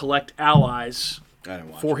to collect allies I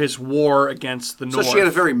didn't watch for his war against the So North. she had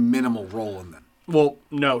a very minimal role in that. Well,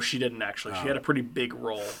 no, she didn't actually. She had a pretty big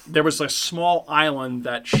role. There was a small island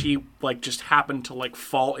that she like just happened to like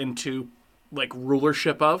fall into like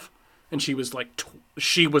rulership of, and she was like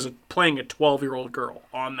playing a 12-year-old girl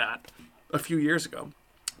on that a few years ago.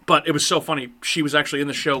 But it was so funny. She was actually in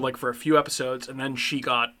the show like for a few episodes, and then she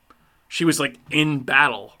was like in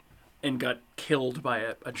battle and got killed by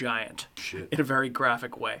a giant in a very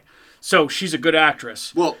graphic way. So she's a good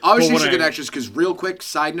actress. Well, obviously But she's a when good I- actress because, real quick,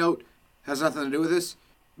 side note, has nothing to do with this.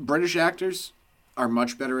 British actors are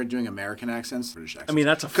much better at doing American accents. British accents. I mean,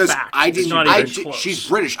 that's a because fact. I It's didn't. not I even did- close. she's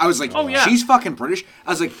British. I was like, Oh, yeah. she's fucking British. I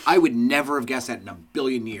was like, I would never have guessed that in a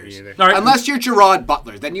billion years. either. All right. Unless you're Gerard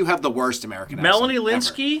Butler, then you have the worst American Melanie accent ever.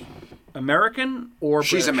 Linsky, American or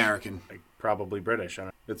She's British? American. Like, probably British. I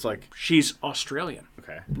don't, it's like She's Australian.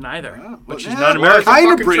 okay. Neither. well, but she's yeah, not well, American. kind of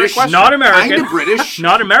Fucking British. trick question. Not American. Kind of British.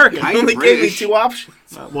 Not American. Kind of Only gave me British. 2 options.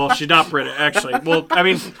 Well, she's not British, actually. Well, I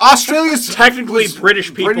mean, Australia's technically was British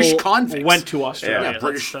people British convicts. went to Australia. Yeah,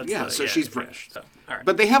 British- yeah, so she's yeah, British. so, all right.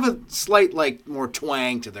 But they have a slight, like, more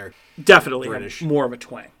twang to their Definitely British. more of a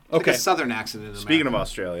twang. like Okay. a southern accent. In Speaking of America.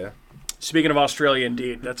 Australia, Speaking of Australia,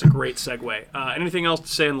 indeed, that's a great segue. Anything else to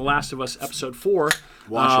say on The Last of Us Episode 4?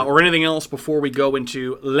 Watch it. Or anything else before we go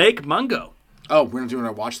into Lake Mungo? Oh, we're not doing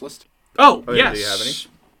our watch list. Oh, yeah, yes. do you have any?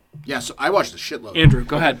 Yeah, so I watched a shitload. Andrew,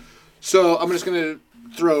 go ahead. So I'm just gonna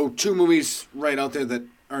throw 2 movies right out there that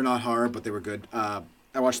are not horror, but they were good.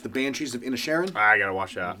 I watched The Banshees of Inisherin. I gotta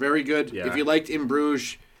watch that. Very good. Yeah. If you liked In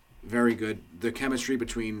Bruges, very good. The chemistry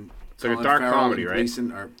between It's like a Colin dark Farrell comedy, and right?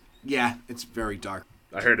 Gleason are, yeah, it's very dark.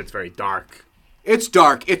 I heard it's very dark. It's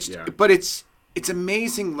dark. Yeah. But it's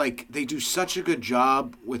amazing. Like they do such a good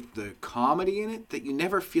job with the comedy in it that you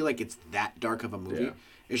never feel like it's that dark of a movie. Yeah.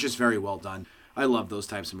 It's just very well done. I love those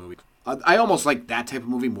types of movies. I almost like that type of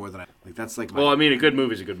movie more than I like. That's like my. Well, I mean, a good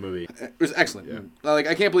movie is a good movie. It was excellent. Like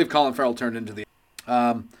I can't believe Colin Farrell turned into the.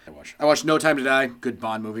 I watched No Time to Die. Good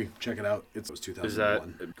Bond movie. Check it out. It was 2001. Is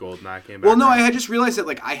that Goldeneye came back? Well, no, now? I had just realized that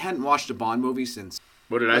like I hadn't watched a Bond movie since.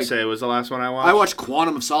 What did I like- say? Was the last one I watched? I watched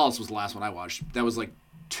Quantum of Solace was the last one I watched. That was like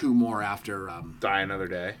 2 more after Die Another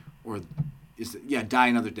Day. Die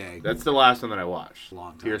Another Day. That's the last one that I watched.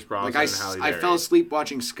 Long time. Pierce Brosnan Like and Halle I Berry. fell asleep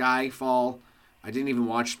watching Skyfall. I didn't even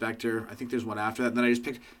watch Spectre. I think there's one after that. And then I just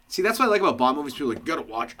picked. See, that's what I like about Bond movies. People are like, gotta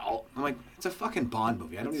watch all. I'm like, it's a fucking Bond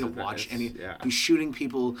movie. I don't need to watch any. Yeah. He's shooting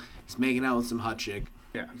people. He's making out with some hot chick.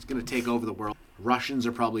 Yeah. He's gonna take over the world. Russians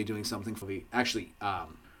are probably doing something for the. Actually,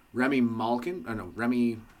 Remy Malkin. Or no,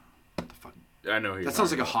 Remy. What the fuck? I know who you're That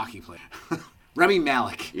sounds like a hockey player. Remy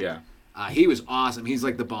Malik. Yeah. He was awesome. He's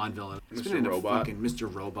like the Bond villain. He's Mr. been in Robot. fucking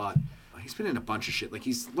Mr. Robot. He's been in a bunch of shit. Like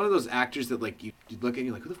he's one of those actors that like you look at and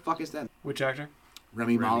you're like, who the fuck is that? Which actor?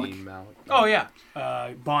 Remy Malek. Oh yeah,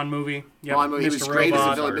 Bond movie. Yep. Bond movie. He was Mr. great as a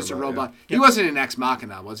Robot. villain, Talking Mr. about, Robot. yeah. He wasn't in Ex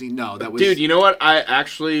Machina, was he? No, that was. Dude, you know what? I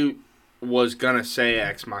actually was gonna say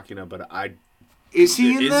Ex Machina, but I is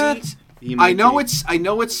he in is that? He I might know be.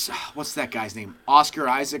 it's. What's that guy's name? Oscar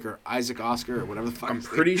Isaac or Isaac Oscar or whatever the fuck. I'm his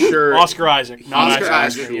name pretty sure Oscar Isaac, not Oscar Isaac.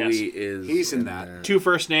 Isaac. Oscar, actually yes. is. He's in that. 2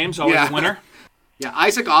 first names, always Yeah. a winner. Yeah,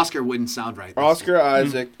 Isaac Oscar wouldn't sound right. Oscar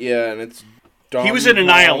Isaac, yeah, and it's. He was in Don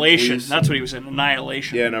Annihilation. Gleason. That's what he was in.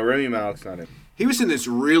 Annihilation. Yeah, no, Remy Malek's not in. He was in this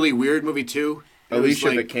really weird movie too. It was Alicia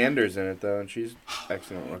like- Vikander's in it though, and she's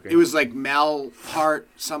excellent looking. It was like Malhart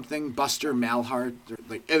something, Buster Malhart.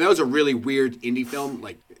 Like and that was a really weird indie film.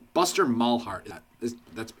 Like Buster Malhart.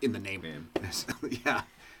 That's in the name. Yeah,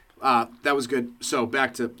 that was good. So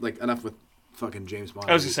back to like enough with fucking James Bond.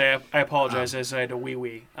 I was gonna say I apologize as I had a wee.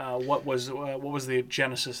 What was the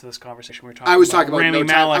genesis of this conversation we were talking? I was about? talking about Rami No Time.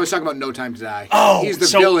 Malek. I was talking about No Time to Die. Oh, he's the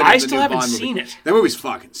so villain. I of the still new haven't Bond seen movie. it. That movie's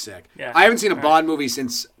fucking sick. Yeah. I haven't seen a All Bond movie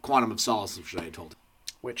since Quantum of Solace, which I told.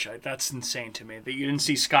 That's insane to me that you didn't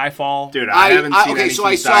see Skyfall. Dude, I haven't seen okay, any so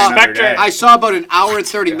I since Die saw Another Day. I saw about an hour and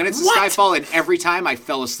 30 minutes of What? Skyfall, and every time I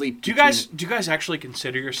fell asleep. Do you guys actually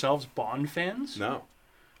consider yourselves Bond fans? No.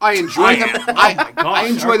 I enjoy them. my gosh. I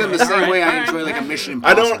enjoy them the Okay. same All right, way all I right, enjoy like a all right. Mission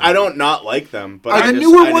I Impossible. don't not like them, but Are I the just-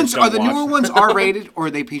 newer I ones? just Are don't the watch newer them. ones R-rated or are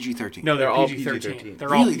they PG-13? No, they're all PG-13. PG-13.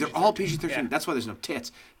 They're all Really, they're all PG-13. Yeah. That's why there's no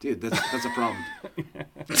tits, dude. That's a problem.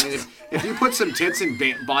 I mean, if you put some tits in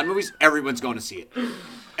Bond movies, everyone's going to see it.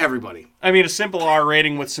 Everybody. I mean, a simple R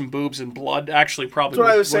rating with some boobs and blood actually probably. That's what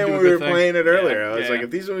I would- was saying would do when a we were good thing. playing it earlier. Yeah, I was yeah. like, if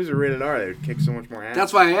these movies are rated R, they would kick so much more ass.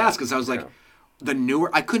 That's why I asked, because I was like, the newer.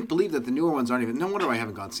 I couldn't believe that the newer ones aren't even. No wonder I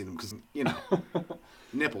haven't gone to see them, because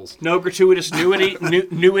nipples. No gratuitous nudity,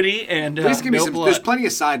 and Please give me no some. blood. There's plenty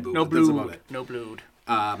of side boobs. No but that's about blood. it. No blood.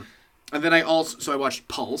 And then I watched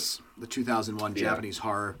Pulse, the 2001 Japanese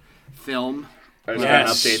horror film. I just got an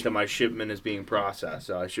update that my shipment is being processed,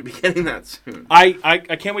 so I should be getting that soon. I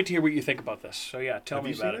can't wait to hear what you think about this. So yeah, tell Have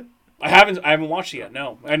me you about seen it. I haven't watched it yet.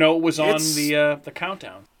 No, I know it was on It's- the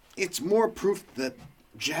countdown. It's more proof that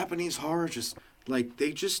Japanese horror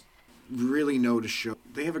they just really know to show.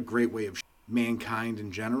 They have a great way of mankind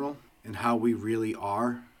in general and how we really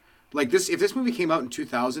are. Like this, if this movie came out in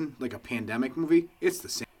 2000, like a pandemic movie, it's the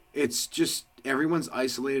same. It's just everyone's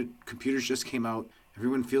isolated. Computers just came out.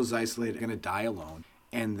 Everyone feels isolated, gonna die alone.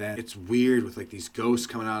 And then it's weird with like these ghosts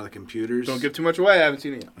coming out of the computers. Don't give too much away. I haven't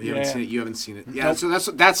seen it yet. You haven't Yeah. seen it. You haven't seen it. Yeah. So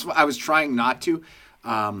that's what I was trying not to.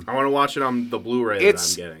 I want to watch it on the Blu-ray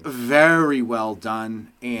It's that I'm getting. very well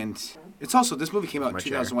done, and it's also this movie came out in My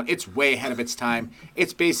 2001. It's way ahead of its time.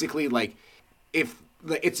 It's basically like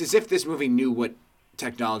it's as if this movie knew what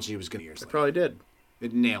technology was going to use. Probably did.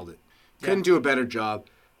 It nailed it. Couldn't do a better job.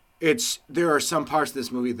 There are some parts of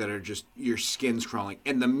this movie that are just your skin's crawling,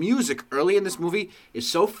 and the music early in this movie is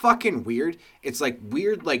so fucking weird. It's like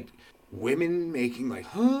weird, like women making like,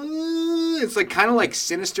 it's like kind of like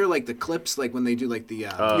sinister, like the clips, like when they do like the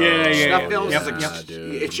snuff films. Yep. It's like, Yep.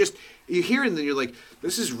 it's just you hear it and then you're like,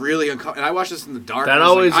 this is really uncomfortable. And I watched this in the dark. That and I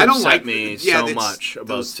was always like, I don't upset like me yeah, so it's- much about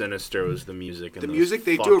those- Sinister was the music. And the those music.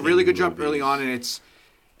 They do a really good fucking job early movies. on,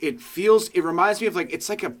 and it reminds me of like it's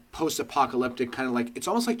like a post-apocalyptic kind of like it's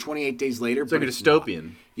almost like 28 Days Later. It's like a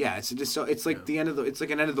dystopian. Yeah, it's like the end of the it's like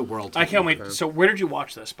an end of the world. I can't wait. So where did you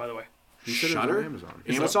watch this, by the way? You said it was on Shudder? Amazon.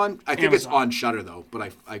 Amazon? I think it's Amazon. on Shudder though,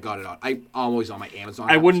 but I got it on. I'm always on my Amazon.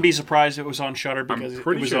 I app, wouldn't so- be surprised if it was on Shudder because it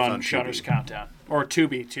pretty was sure it's on on Shudder's Tubi. countdown. Or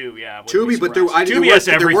Tubi, too, yeah. I wouldn't be Tubi, but surprised. there Tubi has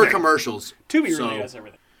were everything. commercials. Tubi so, really has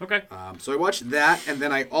everything. Okay. So I watched that, and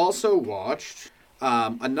then I also watched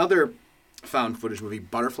another found footage movie,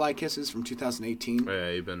 Butterfly Kisses from 2018. Yeah,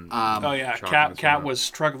 you've been. Oh, yeah. chalking Kat this one up. was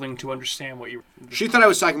struggling to understand what you were... She thought I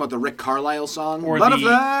was talking about the Rick Carlisle song, Or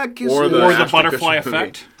Butterfly Kisses. or Or the Ashton Butterfly Kutcher movie.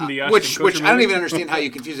 Effect. The Ashton which Kutcher I don't movie. even understand how you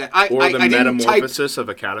confuse that. Or I the didn't type. metamorphosis of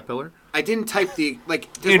a caterpillar. I didn't type the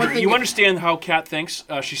like. there's one Andrew, thing you that- understand how Kat thinks?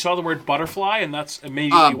 She saw the word butterfly, and that's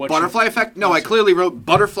immediately what butterfly effect? No, I clearly wrote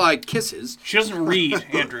Butterfly Kisses. She doesn't read,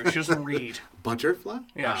 Andrew. She doesn't read. Butterfly?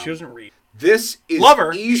 Yeah, she doesn't read. This is Love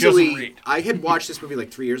her, she easily. doesn't read. I had watched this movie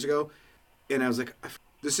like 3 years ago, and I was like,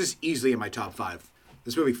 "This is easily in my top 5."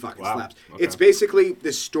 This movie fucking Wow. slaps. Okay. It's basically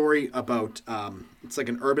this story about. It's like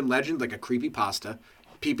an urban legend, like a creepypasta.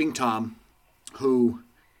 Peeping Tom, who,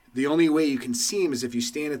 the only way you can see him is if you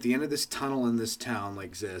stand at the end of this tunnel in this town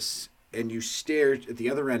like this, and you stare at the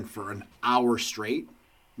other end for an hour straight,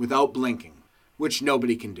 without blinking, which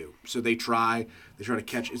nobody can do. So they try to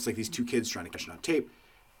catch. It's like these two kids trying to catch it on tape.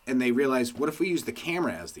 And they realize, what if we use the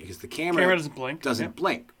camera as because the camera doesn't blink. Doesn't Yep.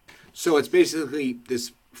 blink. So it's basically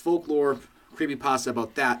this folklore creepypasta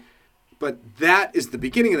about that. But that is the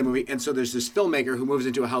beginning of the movie. And so there's this filmmaker who moves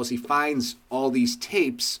into a house. He finds all these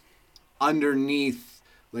tapes underneath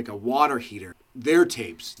like a water heater. Their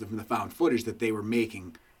tapes from the found footage that they were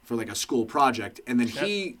making for like a school project. And then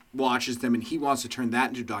he watches them and he wants to turn that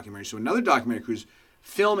into a documentary. So another documentary crew's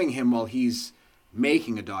filming him while he's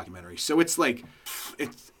making a documentary. So it's like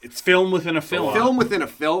it's Film within a film. film within a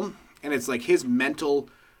film, and it's like his mental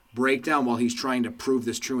breakdown while he's trying to prove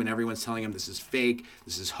this true, and everyone's telling him this is fake,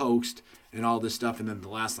 this is hoaxed, and all this stuff. And then the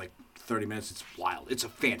last like 30 minutes, it's wild. It's a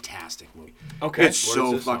fantastic movie. Okay. It's What so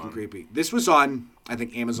is this fucking on? creepy. This was on, I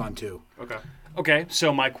think, Amazon too. Okay. Okay,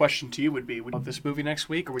 so my question to you would be, would you love this movie next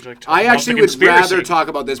week, or would you like to talk I about actually the would conspiracy? rather talk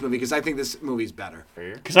about this movie because I think this movie's better.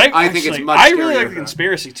 Because I think it's actually- much I really scarier. like the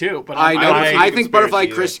conspiracy too, but I know. don't I think think Butterfly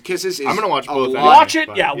Conspiracy either. Kisses is. I'm gonna watch a both lot- anyway. watch it.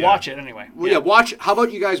 but, Yeah, yeah. watch it anyway. Well, yeah, watch. How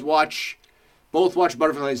about you guys both watch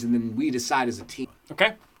Butterflies, and then we decide as a team.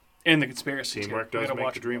 Okay. And the conspiracy. Teamwork too. We does gotta make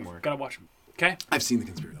watch the it. dream work. Gotta watch them. Okay. I've seen the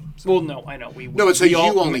conspiracy. Well, no, I know. No, but so we you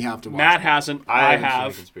all- only have to watch Matt it. hasn't. I haven't seen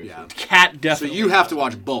have. the conspiracy. Yeah. Cat So definitely. you have to hasn't.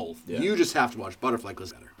 watch both. Yeah. You just have to watch Butterfly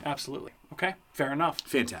Kisses. Absolutely. Okay. Fair enough.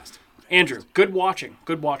 Fantastic. Andrew, good watching.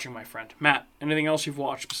 Good watching, my friend. Matt, anything else you've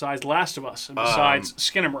watched besides Last of Us and besides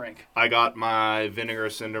Skinamarink? I got my Vinegar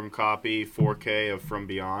Syndrome copy, 4K of From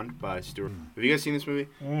Beyond by Stuart. Have you guys seen this movie?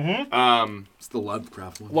 Mm-hmm. It's the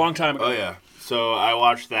Lovecraft one. Long time ago. Oh yeah. So I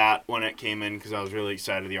watched that when it came in because I was really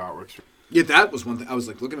excited. The artwork's. Yeah, that was one thing. I was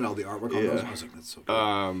like looking at all the artwork on those. And I was like, that's so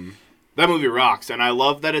good. That movie rocks, and I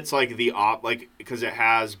love that it's like because it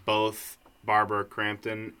has both Barbara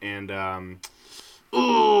Crampton and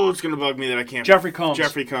it's gonna bug me that I can't. Jeffrey Combs.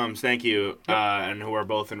 Jeffrey Combs, thank you, and who are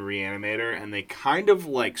both in Reanimator, and they kind of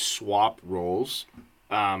like swap roles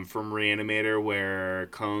from Reanimator, where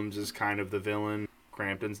Combs is kind of the villain,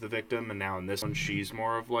 Crampton's the victim, and now in this one she's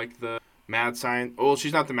more of like the mad scientist. Well,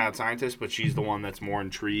 she's not the mad scientist, but she's the one that's more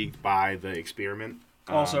intrigued by the experiment.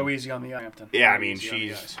 Also easy on the Hampton. Yeah, I mean, Easy on the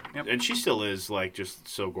she's eyes. Yep. and she still is like just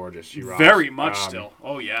so gorgeous. She rocks. Very much still.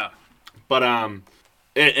 Oh yeah. But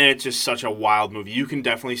it's just such a wild movie. You can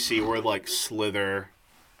definitely see where like Slither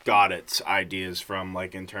got its ideas from,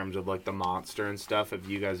 like in terms of like the monster and stuff. If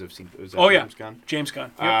you guys have seen, was that Oh yeah. James Gunn? James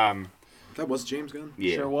Gunn. Yep. That was James Gunn.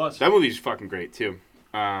 Yeah, Sure was. That movie's fucking great too.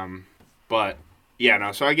 But yeah,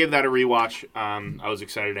 no. So I gave that a rewatch. I was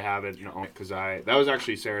excited to have it because that was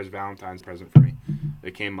actually Sarah's Valentine's present for me.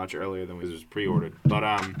 It came much earlier than it was pre-ordered. But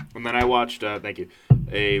and then I watched thank you,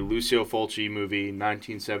 a Lucio Fulci movie,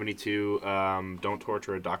 1972, Don't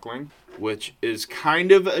Torture a Duckling, which is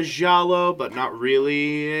kind of a giallo, but not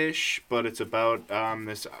really-ish. But it's about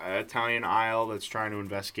this Italian isle that's trying to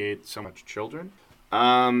investigate so much children.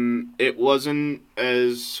 It wasn't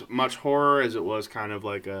as much horror as it was kind of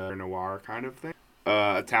like a noir kind of thing.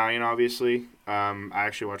 Italian, obviously. I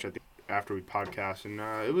actually watched it after we podcast, and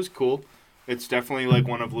it was cool. It's definitely like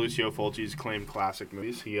one of Lucio Fulci's acclaimed classic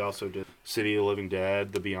movies. He also did City of the Living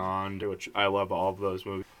Dead, The Beyond, which I love all of those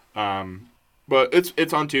movies. But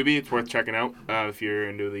it's on Tubi. It's worth checking out if you're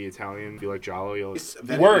into the Italian. If you like giallo, you'll. It's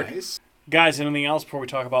very Word. nice. Guys, anything else before we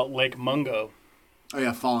talk about Lake Mungo? Oh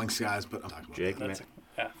yeah, Falling Skies, but I'm talking about Jake, that.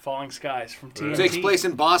 That's Falling Skies from TNT. It takes place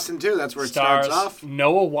in Boston too. That's where it Stars starts off.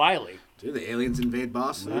 Noah Wiley. Dude, the aliens invade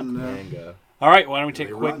Boston. and, All right, why don't we take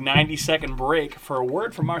a They quick run. 90-second break for a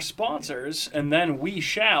word from our sponsors, and then we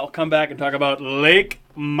shall come back and talk about Lake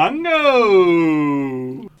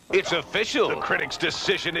Mungo. It's official. The critics'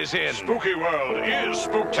 decision is in. Spooky World is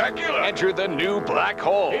spooktacular. Enter the new black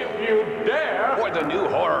hole. If you dare. Or the new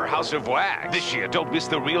horror House of Wax. This year, don't miss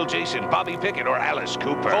the real Jason, Bobby Pickett, or Alice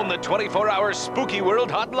Cooper. Phone the 24-hour Spooky World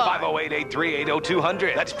hotline.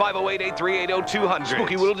 508-838-0200. That's 508-838-0200.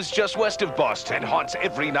 Spooky World is just west of Boston and haunts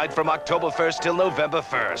every night from October 1st till November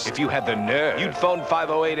 1st. If you had the nerve, you'd phone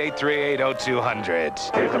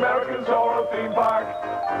 508-838-0200. It's American Horror Theme Park.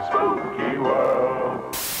 Spooky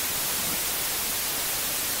World.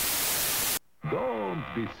 Don't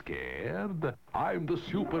be scared. I'm the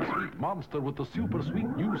super sweet monster with the super sweet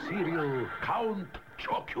new cereal, Count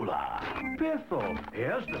Chocula. Biffle,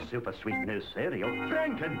 here's the super sweet new cereal,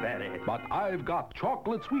 Frankenberry. But I've got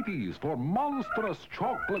chocolate sweeties for monstrous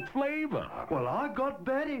chocolate flavor. Well, I've got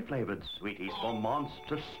berry-flavored sweeties for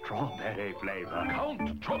monster strawberry flavor.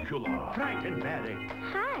 Count Chocula. Frankenberry.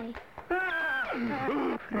 Hi.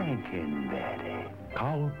 Frankenberry.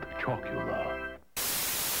 Count Chocula.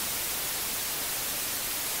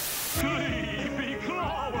 Sleepy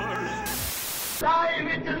Clovers. Alive!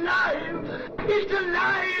 It's alive! It's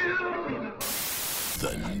alive!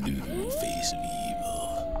 The new face of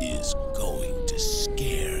evil is going to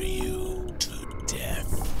scare you to death.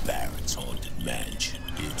 Barrett's Haunted Mansion.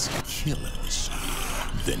 It's killer this year.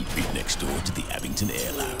 Then be next door to the Abington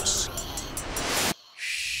Ale House.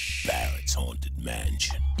 Barrett's Haunted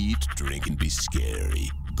Mansion. Eat, drink, and be scary.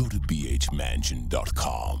 Go to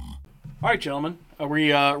bhmansion.com. All right, gentlemen, are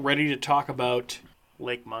we ready to talk about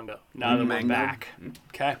Lake Mungo now that we're back?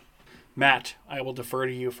 Okay. Matt, I will defer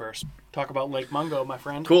to you first. Talk about Lake Mungo, my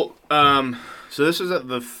friend. Cool. So this is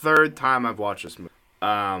the third time I've watched this movie.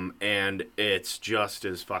 And it's just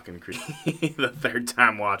as fucking creepy the third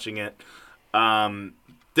time watching it.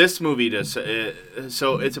 This movie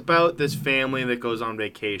so it's about this family that goes on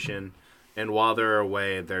vacation, and while they're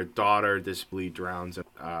away, their daughter disbelievably drowns in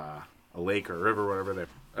a lake or river, whatever.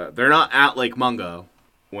 They're not at Lake Mungo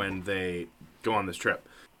when they go on this trip.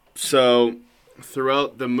 So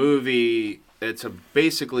throughout the movie, it's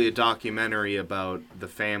basically a documentary about the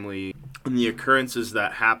family and the occurrences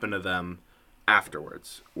that happen to them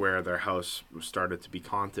afterwards, where their house started to be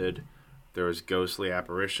haunted. There was ghostly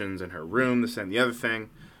apparitions in her room, this and the other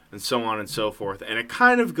thing, and so on and so forth. And it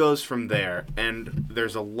kind of goes from there. And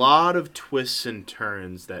there's a lot of twists and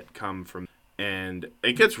turns that come from, and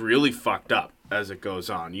it gets really fucked up as it goes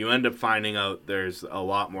on. You end up finding out there's a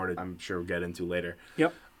lot more to, I'm sure we'll get into later.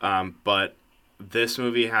 Yep. But this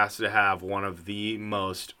movie has to have one of the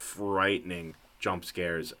most frightening jump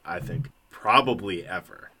scares, I think, probably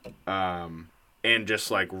ever. And just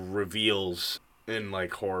like reveals in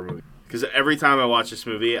like horror movies. Because every time I watch this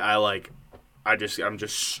movie, I'm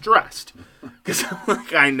just stressed. Because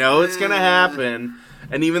like I know it's gonna happen,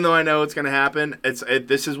 and even though I know it's gonna happen,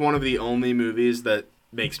 this is one of the only movies that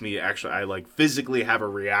makes me I like physically have a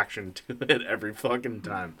reaction to it every fucking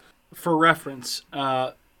time. For reference,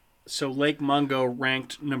 so Lake Mungo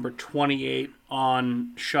ranked number 28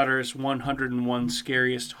 on Shudder's 101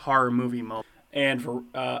 Scariest Horror Movie Moments. And for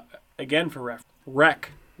reference,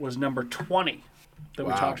 Wreck was number 20 that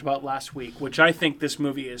we talked about last week, which I think this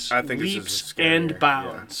movie is leaps and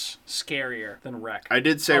bounds scarier than Wreck. I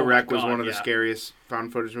did say Wreck was one of the scariest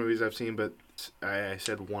found footage movies I've seen, but I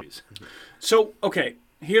said one. So, okay,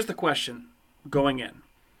 here's the question going in.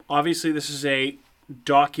 Obviously, this is a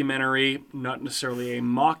documentary, not necessarily a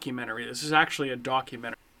mockumentary. This is actually a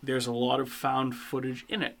documentary. There's a lot of found footage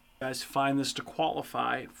in it. You guys find this to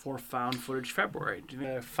qualify for Found Footage February? Do you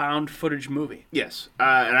think a found footage movie? Yes,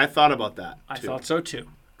 and I thought about that, too. I thought so, too.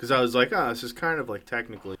 Because I was like, this is kind of like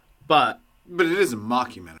technically... But it is a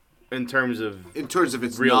mockumentary. In terms of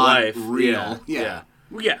it's real not life. real. Yeah.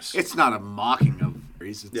 Yes. It's not a mocking of...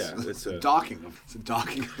 It's a docking of... It's a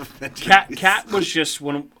docking of... Kat was just...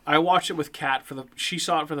 When I watched it with Kat, she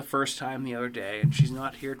saw it for the first time the other day, and she's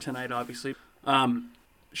not here tonight, obviously.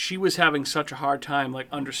 She was having such a hard time, like,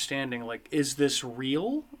 understanding, like, is this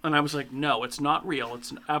real? And I was like, no, it's not real.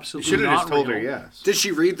 It's absolutely not real. You should have just told her yes. Did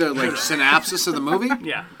she read the, like, synopsis of the movie?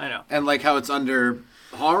 Yeah, I know. And, like, how it's under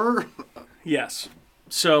horror? Yes.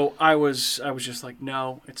 So I was just like,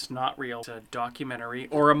 no, it's not real. It's a documentary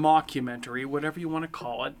or a mockumentary, whatever you want to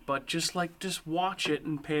call it. But just watch it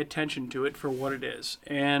and pay attention to it for what it is.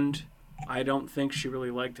 And I don't think she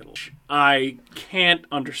really liked it. I can't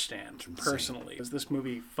understand, personally, because this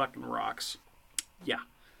movie fucking rocks. Yeah.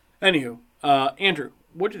 Anywho, Andrew,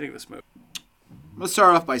 what do you think of this movie? Let's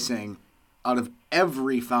start off by saying, out of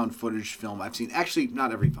every found footage film I've seen, actually,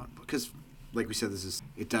 not every found, because, like we said,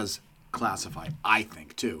 it does classify, I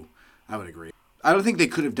think, too. I would agree. I don't think they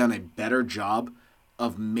could have done a better job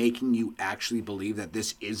of making you actually believe that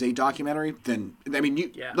this is a documentary, then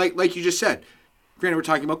you Yeah. like you just said. Granted, we're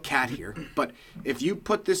talking about Cat here, but if you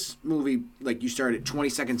put this movie, like you started 20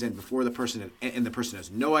 seconds in before the person, and the person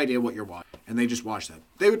has no idea what you're watching, and they just watch that,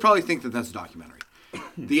 they would probably think that that's a documentary.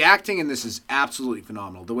 The acting in this is absolutely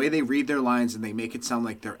phenomenal. The way they read their lines and they make it sound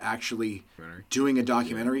like they're actually doing a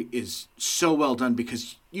documentary is so well done,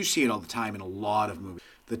 because you see it all the time in a lot of movies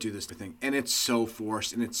that do this thing, and it's so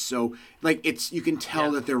forced, and it's so you can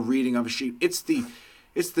tell that they're reading off a sheet. It's the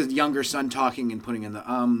younger son talking and putting in the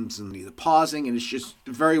ums and the pausing, and it's just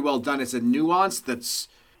very well done. It's a nuance that's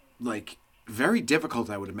like very difficult,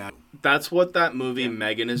 I would imagine. That's what that movie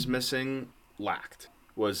Megan is Missing lacked,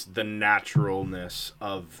 was the naturalness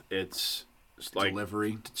of its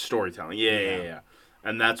delivery, storytelling. Yeah.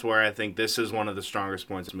 And that's where I think this is one of the strongest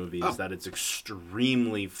points of the movie, is that it's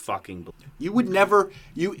extremely fucking. You would never,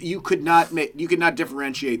 you could not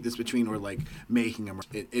differentiate this between, or like making them.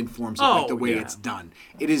 It informs of like the way it's done.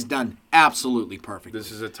 It is done absolutely perfect.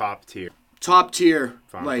 This is a top tier.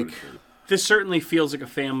 Like this certainly feels like a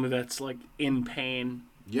family that's like in pain.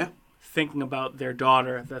 Yeah. Thinking about their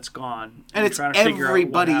daughter that's gone, and it's trying to figure out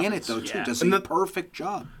everybody what in it though too does a perfect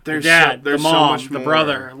job. Their dad, the mom, the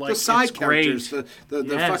brother, like the side it's characters, great. the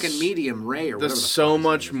fucking medium Ray or whatever. There's so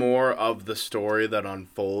much more of the story that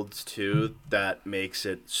unfolds too that makes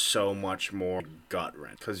it so much more gut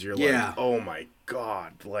wrenching, because you're like, oh my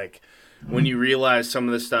god, like when you realize some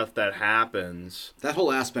of the stuff that happens, that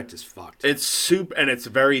whole aspect is fucked. It's super, and it's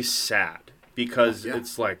very sad, because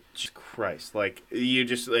it's like, Jesus Christ, like you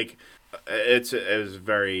just like. It was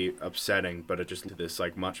very upsetting, but it just to this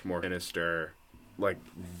like much more sinister, like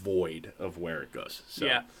void of where it goes. So.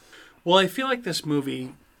 Yeah, well, I feel like this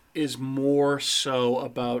movie is more so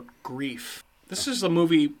about grief. This is a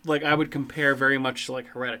movie like I would compare very much to like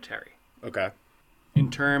Hereditary. Okay.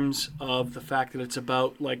 In terms of the fact that it's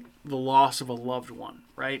about like the loss of a loved one,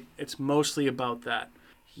 right? It's mostly about that.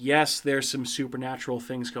 Yes, there's some supernatural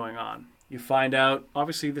things going on. You find out,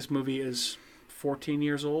 obviously, this movie is 14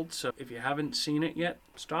 years old, so if you haven't seen it yet,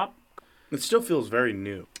 stop. It still feels very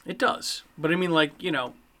new. It does. But I mean, like, you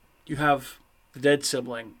know, you have the dead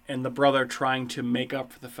sibling and the brother trying to make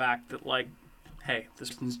up for the fact that, like, hey, this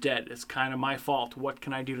person's dead. It's kind of my fault. What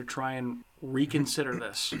can I do to try and reconsider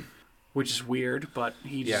this? Which is weird, but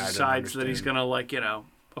he decides that he's going to, like, you know,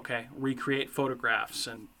 okay, recreate photographs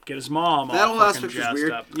and get his mom that all whole fucking aspect was jazzed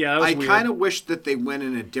weird. up. Yeah, that was weird. I kind of wish that they went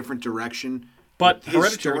in a different direction. But his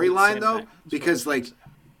Hereditary did the storyline, same though, thing. because, like,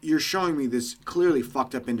 you're showing me this clearly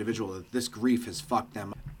fucked up individual, that this grief has fucked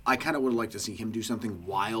them. I kind of would like to see him do something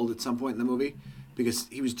wild at some point in the movie, because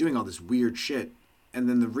he was doing all this weird shit, and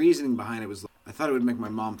then the reasoning behind it was, like, I thought it would make my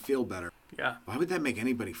mom feel better. Yeah. Why would that make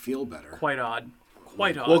anybody feel better? Quite odd.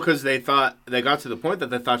 Quite odd. Well, because they got to the point that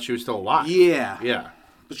they thought she was still alive. Yeah. Yeah.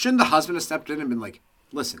 But shouldn't the husband have stepped in and been like,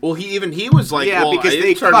 listen. Well, he was like, yeah, well, because it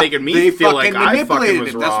they started making me feel like I fucking was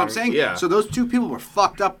it. wrong. That's what I'm saying. Yeah. So those two people were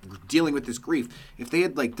fucked up dealing with this grief. If they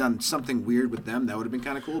had like done something weird with them, that would have been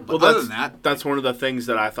kind of cool. But other than that, that's one of the things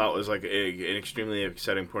that I thought was like an extremely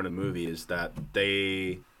exciting part of the movie, is that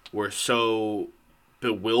they were so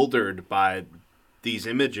bewildered by these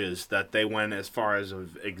images that they went as far as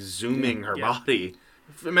of exhuming her body.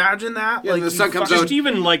 Imagine that. Yeah, like the sun comes just out.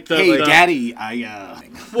 even like the Hey, the, Daddy,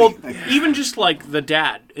 well, even just like the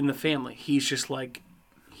dad in the family, he's just like,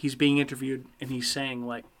 he's being interviewed and he's saying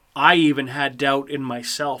like, I even had doubt in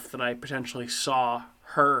myself that I potentially saw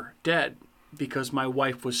her dead because my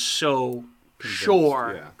wife was so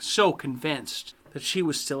so convinced that she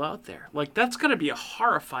was still out there. Like, that's going to be a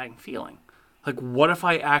horrifying feeling. Like, what if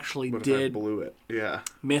I actually did blew it? Yeah.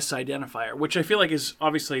 Misidentify her, which I feel like is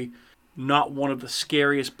obviously not one of the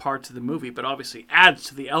scariest parts of the movie, but obviously adds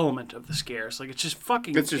to the element of the scares. Like, it's just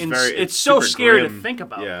fucking... It's just it's so scary grim. to think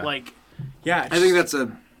about. Yeah. Like, yeah. I think that's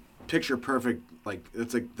a picture perfect. Like,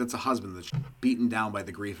 that's a husband that's beaten down by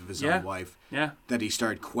the grief of his own wife. Yeah. That he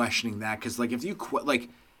started questioning that, because like if you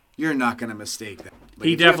you're not gonna mistake that. Like,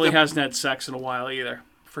 he definitely hasn't had sex in a while either,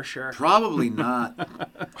 for sure. Probably not.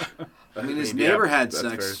 I mean, his neighbor had that's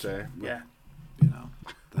sex. fair to say. Yeah. You know,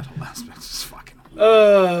 that whole aspect is fucking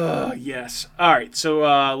Yes. All right.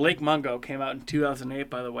 So Lake Mungo came out in 2008,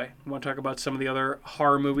 by the way. You want to talk about some of the other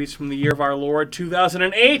horror movies from the year of our Lord,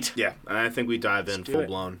 2008? Yeah, and I think we dive in full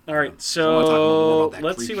blown. All right. I So wanna talk more about that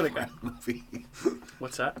let's see creepy what I got. movie.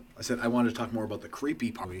 What's that? I said I wanted to talk more about the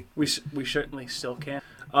creepy movie. We certainly still can.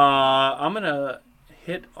 I'm going to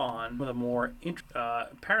hit on the more,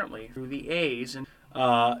 apparently, through the A's. And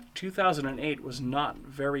 2008 was not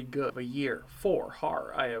very good of a year for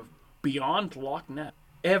horror. I have Beyond Loch Ness.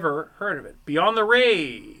 Ever heard of it? Beyond the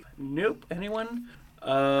Rave? Nope. Anyone?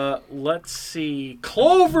 Let's see.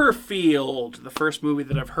 Cloverfield, the first movie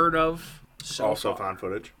that I've heard of. Also found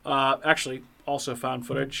footage. Actually, also found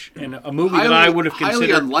footage, and a movie that I would have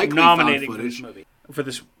considered nominating for this movie. For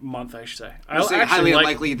this month, I should say. I say highly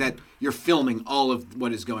unlikely that you're filming all of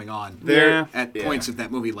what is going on there at points of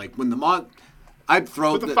that movie. Like when the I'd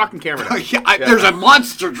throw the fucking camera down. There's a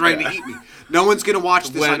monster trying to eat me. No one's gonna watch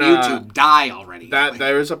this on YouTube. Die already.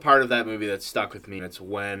 There is a part of that movie that stuck with me. It's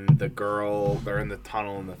when they're in the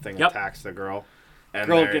tunnel and the thing attacks the girl. And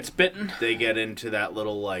girl gets bitten. They get into that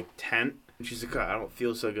little tent. And she's like, I don't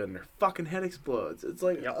feel so good. And her fucking head explodes. It's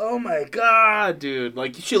like, oh my God, dude.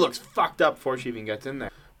 Like, she looks fucked up before she even gets in there.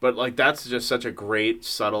 But, like, that's just such a great,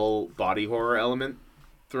 subtle body horror element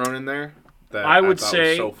thrown in there. That I would say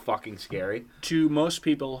was so fucking scary. To most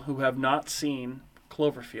people who have not seen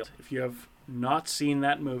Cloverfield, if you have not seen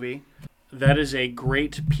that movie, that is a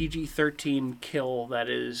great PG-13 kill that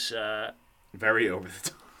is... very over the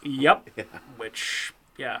top. Yep. Yeah. Which,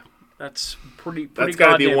 that's pretty That's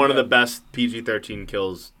got to be one of the best PG-13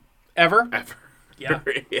 kills ever. Yeah.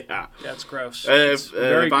 Yeah. That's gross. If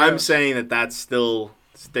gross. I'm saying that still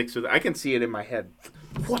sticks with it, I can see it in my head.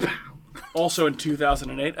 Also in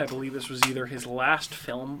 2008, I believe this was either his last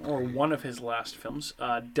film or one of his last films,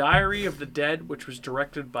 Diary of the Dead, which was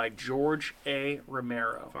directed by George A.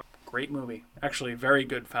 Romero. Great movie. Actually, very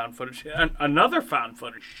good found footage. Another found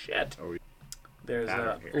footage. Shit. There's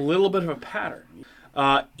a little bit of a pattern.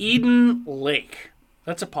 Eden Lake.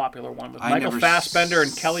 That's a popular one with Michael Fassbender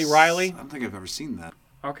and Kelly Riley. I don't think I've ever seen that.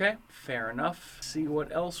 Okay, fair enough. See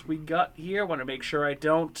what else we got here. Want to make sure I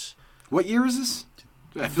don't... What year is this?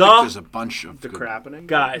 I feel like there's a bunch of... The Crappening?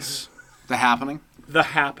 Guys. The Happening? The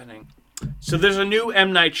Happening. So there's a new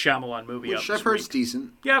M. Night Shyamalan movie which I've heard is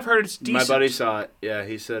decent. Yeah, I've heard it's decent. My buddy saw it. Yeah,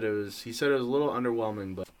 he said it was a little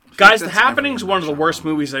underwhelming, but... Guys, The Happening is one of the worst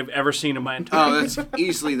movies I've ever seen in my entire life. Oh, that's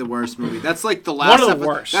easily the worst movie. That's like The Last of Us. One of the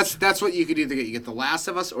worst. That's what you could either get. You get The Last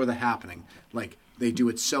of Us or The Happening. Like, they do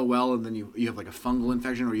it so well, and then you have like a fungal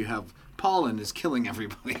infection, or you have pollen is killing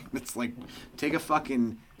everybody. It's like, take a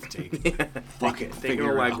fucking... Take an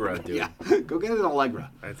Allegra, dude. Yeah, go get an Allegra.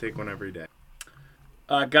 I take one every day.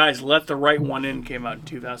 Guys, Let the Right One In came out in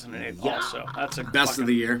 2008 also. That's a best of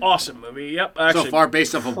the year. Awesome movie. Yep. Actually, so far,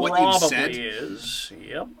 based off of what you said. Is.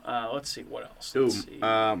 Yep. Let's see. What else? Ooh, let's see.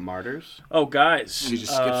 Martyrs. Oh, guys. You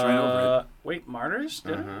just skips right over it. Wait, Martyrs?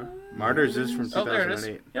 Martyrs is from 2008. There it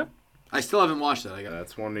is. Yep. I still haven't watched that.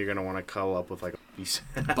 That's one you're going to want to cuddle up with like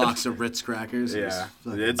a box of Ritz crackers. Yeah.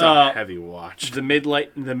 It's a heavy watch. The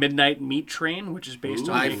Midnight Meat Train, which is based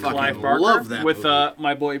on Clive Barker. Love that with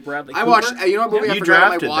my boy Bradley Cooper. I watched, you know what movie I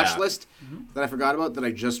forgot on my watch list that I forgot about that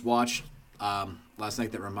I just watched last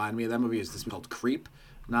night that reminded me of that movie is this movie called Creep.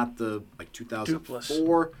 Not the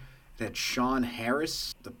 2004. It had Sean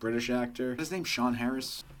Harris, the British actor. His name's Sean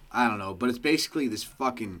Harris? I don't know, but it's basically this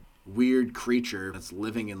fucking weird creature that's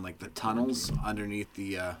living in like the tunnels underneath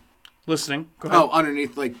the listening. Go ahead.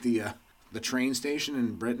 Underneath like the train station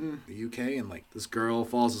in Britain, the UK, and like this girl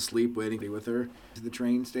falls asleep waiting to be with her to the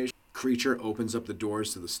train station. Creature opens up the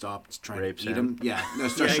doors to the stop. It's trying to eat him. Yeah, no,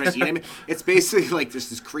 it starts trying to eat him. It's basically like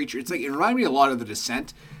this creature. It's like it reminded me a lot of The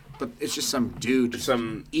Descent, but it's just some dude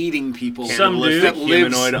eating people. Some dude that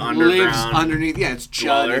lives underground underneath. Yeah, it's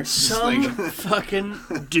Judd. It's some fucking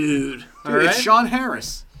dude. Dude, it's Sean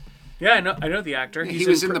Harris. Yeah, I know the actor. He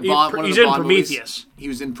was in the Bond. He's in Prometheus. He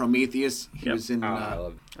was in Prometheus. He was in.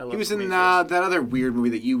 He was in that other weird movie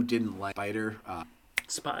that you didn't like, Spider.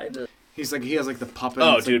 Spider. He has like the puppet.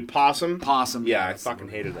 Oh, dude, Possum. Possum. Yeah, I fucking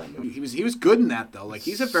hated that movie. He was good in that though. Like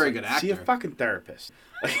he's a very good actor. See a fucking therapist.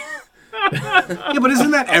 Yeah, but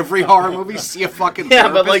isn't that every horror movie? See a fucking therapist?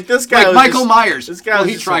 Yeah, but like this guy, like Michael Myers. This guy,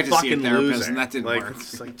 he tried to see a therapist, loser. and that didn't work.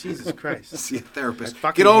 It's like Jesus Christ. See a therapist.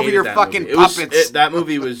 Get over your fucking puppets. That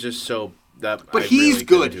movie was just so. But he's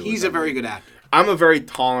good. He's a very good actor. I'm a very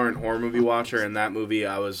tolerant horror movie watcher, and that movie,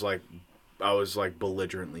 I was like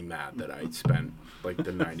belligerently mad that I spent like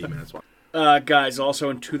the 90 minutes watching. Guys, also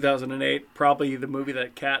in 2008, probably the movie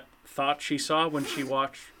that Kat thought she saw when she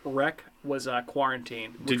watched Wreck was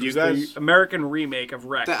Quarantine. Did you guys? The American remake of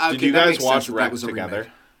Wreck. Did you guys watch Wreck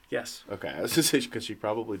together? Yes. Okay, I was just saying because she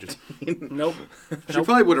probably just. Nope. She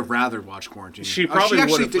probably would have rather watched Quarantine. She probably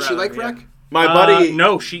would have. Did she like Wreck? My buddy.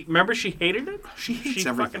 No, she hated it. She hates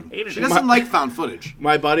everything. Fucking hated it. She doesn't like found footage.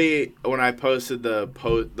 My buddy, when I posted the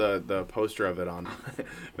poster of it on,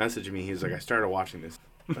 messaged me. He's like, I started watching this.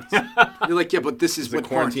 You're like, yeah, but this is what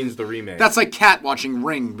Quarantine's the remake. That's like Kat watching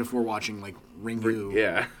Ring before watching like Ring U.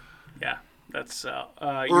 Yeah. Yeah, that's.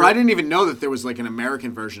 Or I didn't even know that there was like an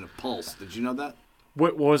American version of Pulse. Did you know that?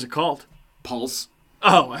 What was it called? Pulse.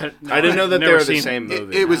 Oh, I didn't know that they never were the seen same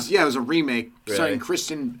movie. It was it was a remake starring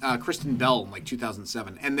Really? Kristen Bell in like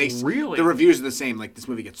 2007, and Really? the reviews are the same. Like this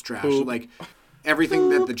movie gets trashed. Like everything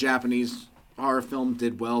that the Japanese horror film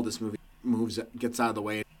did well, this movie gets out of the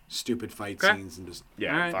way. Stupid fight Okay. scenes and just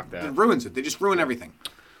Yeah, Alright. fuck that. it ruins it. They just ruin everything.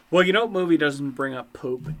 Well, you know what movie doesn't bring up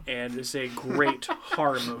poop and is a great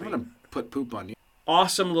horror movie? I'm gonna put poop on you.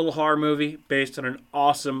 Awesome little horror movie based on an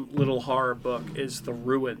awesome little horror book is The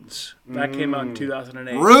Ruins. That came out in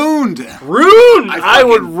 2008. Ruined. Ruined! I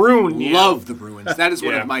would fucking ruin you. Love The Ruins. That is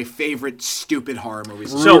one Yeah. of my favorite stupid horror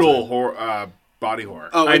movies. Brutal horror, body horror.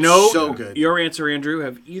 Oh, I it's know so good. your answer, Andrew.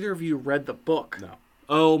 Have either of you read the book? No.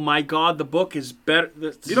 Oh my God, the book is better.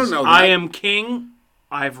 You don't know that. I Am King.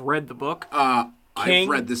 I've read the book. I've King.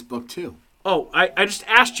 read this book too. Oh, I just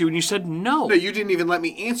asked you and you said no. No, you didn't even let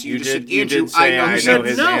me answer. You, just said, you Andrew, did say I know. I You know said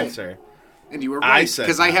his no. answer. And you were I right, said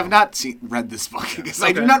because I no. have not read this book, because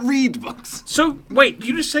I do Okay. not read books. So, wait,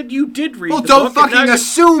 you just said you did read Well, the don't book. and fucking now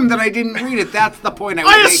assume that I didn't read it. That's the point I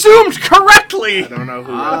was I making. assumed correctly! I don't know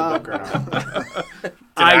who read the book or not.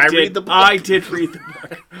 I did read the book? I did read the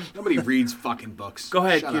book. Nobody reads fucking books. Go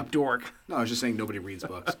ahead, Shut you up. dork. No, I was just saying nobody reads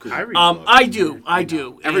books. Cool. I read books. I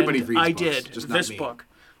do. Everybody and reads I books, did just not this me. book.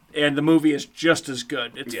 And the movie is just as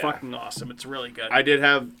good. It's Yeah. fucking awesome. It's really good. I did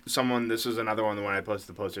have someone, this was another one, when I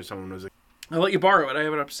posted the poster, someone was like, I'll let you borrow it. I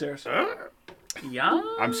have it upstairs. Yeah?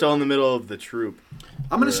 I'm still in the middle of The Troop.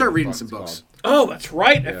 I'm going to start reading fuck some it's books. Oh, that's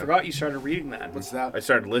right. I forgot you started reading that. What's that? I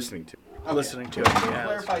started listening to it. Listening to it. Yeah.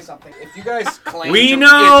 Clarify something. If you guys claim We to,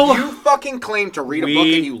 know. If you fucking claim to read a We- book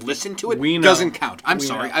and you listen to it, we know. doesn't count. I'm We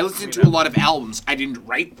sorry. know. I listened We to know. a lot of albums. I didn't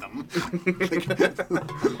write them.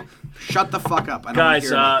 Shut the fuck up. I don't Guys,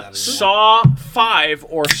 hear about that anymore. Saw 5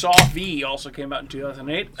 or Saw V also came out in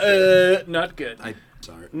 2008. Not good.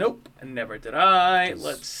 Sorry. Nope. Never did I.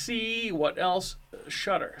 Let's see. What else?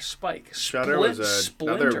 Shudder, Spike, Shudder was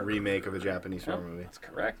Splinter. another remake of a Japanese horror movie. That's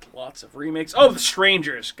correct. Lots of remakes. Oh, The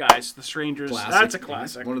Strangers, guys. The Strangers. Classic. That's a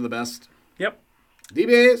classic. One of the best. Yep. The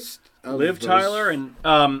best. of Liv those- Tyler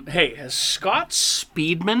and hey, has Scott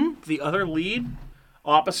Speedman, the other lead,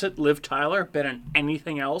 opposite Liv Tyler, been in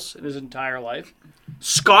anything else in his entire life?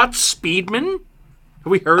 Scott Speedman? Have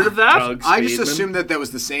we heard of that? Doug I just Speedman. assumed that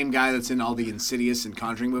was the same guy that's in all the Insidious and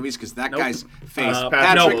Conjuring movies, because that guy's face.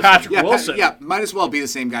 Patrick yeah, Wilson. yeah, might as well be the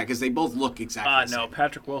same guy, because they both look exactly the No, same.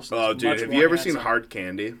 Patrick Wilson. Oh, dude, have you ever seen Hard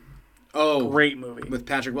Candy? Oh, Great movie. with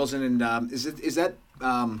Patrick Wilson and is that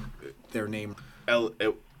their name?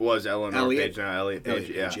 It was Eleanor Elliot? Page, not Elliot Page.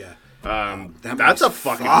 Elliot Yeah. Page, That That's a movie's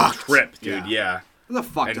fucking fucked. trip, dude. Yeah. It's a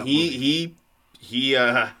fucked And up he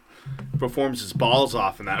performs his balls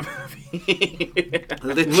off in that movie.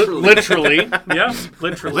 movie. Literally. Yeah,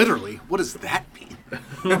 literally. Literally. What does that mean?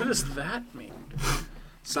 What does that mean?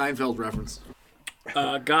 Seinfeld reference.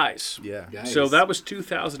 Guys. Yeah. So that was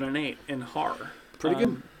 2008 in horror. Pretty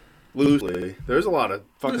good. Loosely. There's a lot of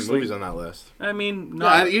fucking Loosely. movies on that list. I mean, No,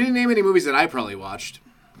 not, you didn't name any movies that I probably watched,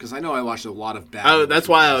 because I know I watched a lot of bad. Oh, movies. that's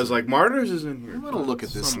why I was like, Martyrs is in here. I'm gonna look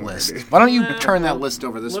at this Somewhere, list. dude. Why don't you turn that list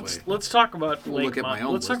over this way? let's talk about We'll Lake look at my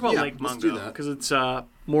own Let's talk list. about Yeah, Lake let's do Mungo that. because it's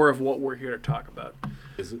more of what we're here to talk about.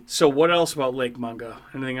 Is it? So what else about Lake Mungo?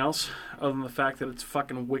 Anything else other than the fact that it's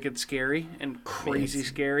fucking wicked scary and crazy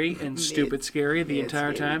scary and stupid scary the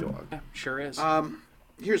entire scary time? dog. Yeah, sure is.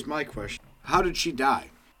 Here's my question: how did she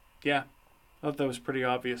die? Yeah, I thought that was pretty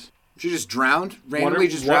obvious. She just drowned? What Randomly are-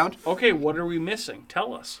 just what- drowned? Okay, what are we missing?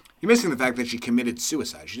 Tell us. You're missing the fact that she committed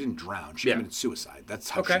suicide. She didn't drown. She Yeah. committed suicide.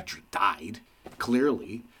 That's how Okay. she died.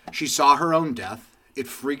 Clearly, she saw her own death. It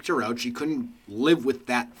freaked her out. She couldn't live with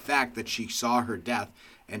that fact that she saw her death,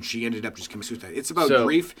 and she ended up just committing suicide. It's about So-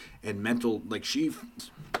 grief and mental. Like she.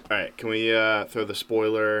 All right, can we throw the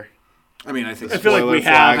spoiler? I mean, I think. I feel like we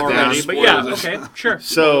Spoiler have flag already, down. but yeah, Spoilers. okay, sure.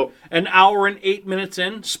 So An hour and 8 minutes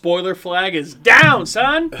in, spoiler flag is down,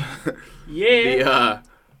 son. Yeah.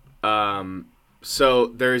 So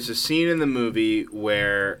there's a scene in the movie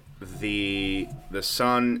where the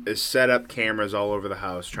son is set up cameras all over the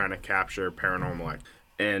house trying to capture paranormal act.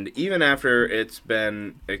 And even after it's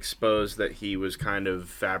been exposed that he was kind of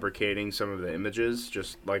fabricating some of the images,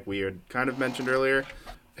 just like we had kind of mentioned earlier,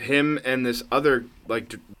 him and this other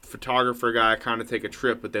like photographer guy kind of take a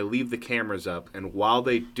trip, but they leave the cameras up. And while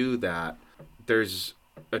they do that, there's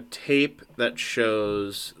a tape that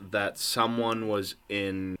shows that someone was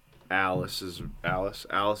in Alice's,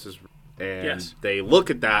 and Yes. they look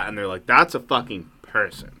at that and they're like, that's a fucking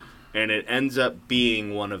person. And it ends up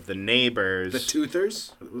being one of the neighbors. The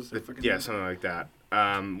Toothers? Was it fucking Yeah, something like that.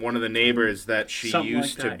 One of the neighbors that she Something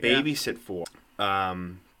used like to that, yeah. babysit for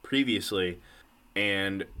previously.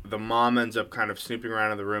 And the mom ends up kind of snooping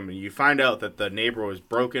around in the room. And you find out that the neighbor was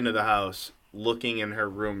broke into the house looking in her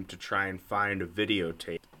room to try and find a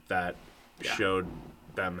videotape that showed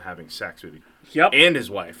them having sex with each other. Yep. And his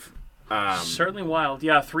wife. Certainly wild.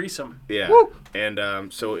 Yeah, threesome. Yeah. Woo!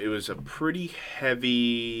 And so it was a pretty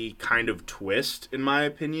heavy kind of twist, in my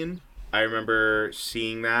opinion. I remember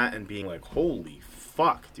seeing that and being like, holy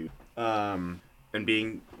fuck, dude. And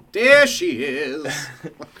being... There she is.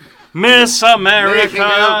 Miss America. Making a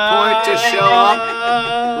point to show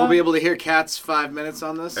up. We'll be able to hear Kat's 5 minutes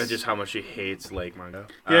on this. Just how much she hates Lake Mungo.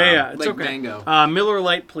 Yeah, it's Lake okay. Mango. Miller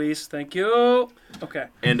Lite, please. Thank you. Okay.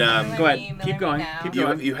 And Go ahead. Keep going. Keep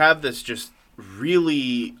going. you have this just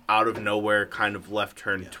really out of nowhere kind of left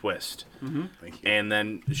turn twist. Mm-hmm. Thank you. And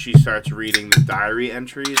then she starts reading the diary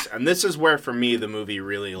entries, and this is where for me the movie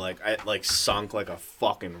really sunk like a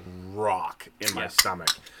fucking rock in my stomach.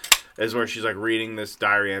 Is where she's like reading this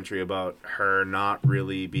diary entry about her not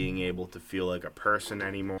really being able to feel like a person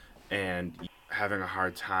anymore and having a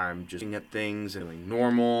hard time just looking at things and feeling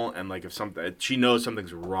normal, and like if something, she knows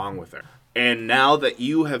something's wrong with her. And now that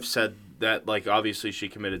you have said that, like, obviously she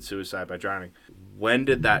committed suicide by drowning, when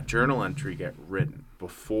did that journal entry get written?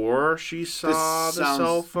 Before she saw the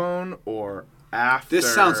cell phone or after?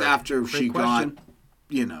 This sounds after Great she question. got,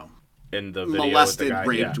 you know, in the video molested, with the guy.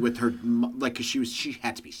 raped with her, like, cause she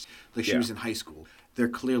had to be, like, she Yeah. was in high school. They're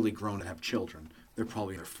clearly grown and have children. They're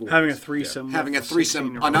probably in their 40s. Having a threesome. Having a with threesome,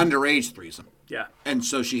 16-year-old. an underage threesome. Yeah. And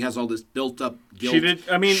so she has all this built-up guilt,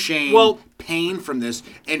 shame, pain from this,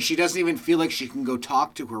 and she doesn't even feel like she can go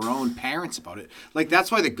talk to her own parents about it. Like,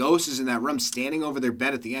 that's why the ghost is in that room standing over their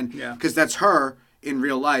bed at the end. Yeah. Because that's her, in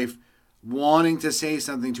real life, wanting to say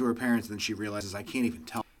something to her parents, and then she realizes, I can't even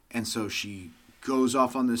tell. And so she goes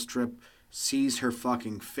off on this trip, sees her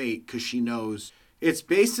fucking fate, because she knows... It's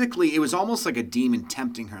basically... It was almost like a demon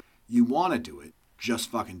tempting her. You want to do it, just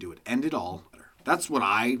fucking do it. End it all. That's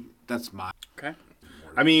my... Okay.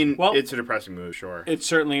 I mean, Well, it's a depressing movie, sure. It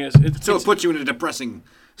certainly is. So it puts you in a depressing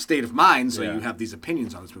state of mind, so Yeah. you have these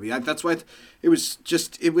opinions on this movie. That's why it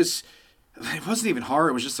wasn't even horror.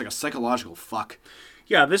 It was just like a psychological fuck.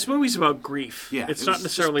 Yeah, this movie's about grief. Yeah, it's it not was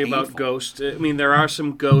necessarily just about painful. ghosts. I mean, there are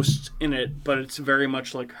some ghosts in it, but it's very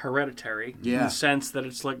much like Hereditary in Yeah. the sense that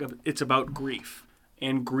it's about grief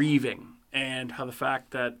and grieving, and how the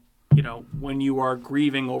fact that, you know, when you are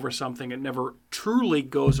grieving over something, it never truly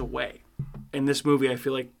goes away. And this movie, I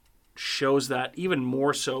feel like, shows that even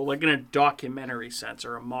more so, like in a documentary sense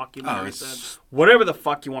or a mockumentary sense, whatever the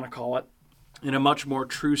fuck you want to call it, in a much more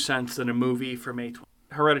true sense than a movie from A24.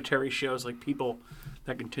 Hereditary shows like people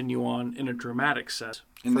that continue on in a dramatic sense.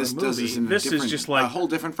 And this does this in this is just like a whole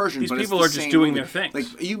different version. These but people it's are the just same doing movie. their things.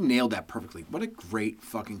 Like, you nailed that perfectly. What a great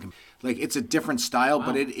fucking... Like, it's a different style,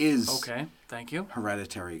 but it is... Okay, thank you.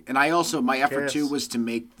 Hereditary. And I also... My effort, Yes. too, was to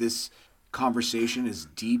make this conversation as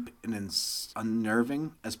deep and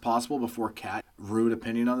unnerving as possible before Kat rude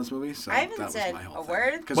opinion on this movie. So I haven't that was said my whole a thing.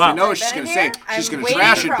 word. Because Wow. we know what I've she's been going to say. here. She's I'm going to waiting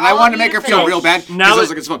trash it. for But I all wanted to of make you her to feel finish. real bad. Now Because I was that-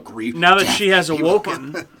 like, it's about grief. Now that death, she has evil.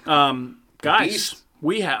 awoken, guys, Beast.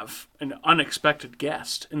 we have an unexpected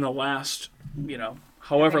guest in the last, you know,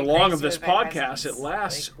 however Very long of crazy this with my podcast presence. it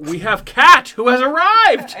lasts. We have Kat, who has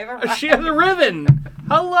arrived. I've arrived. She has arriven.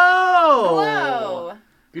 Hello. Hello.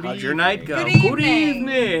 How'd your night go? Good Good evening.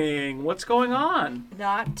 evening. What's going on?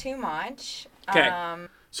 Not too much. Okay.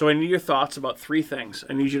 So I need your thoughts about three things.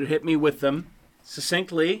 I need you to hit me with them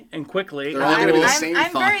succinctly and quickly. They're all gonna be the same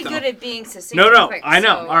I'm thought, very though. good at being succinct. No, and quick, I know.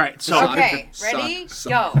 so- All right. So Okay, Suck. ready?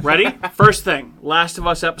 Suck. Go. ready? First thing, Last of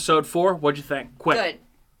Us episode 4. What'd you think? Quick. Good.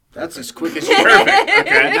 That's as quick as you can.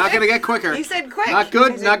 Okay. Not going to get quicker. You said quick. Not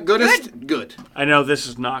good, I said not goodest, good. I know this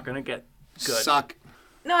is not going to get good. Suck.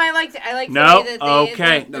 No, I liked it. I liked No, the way that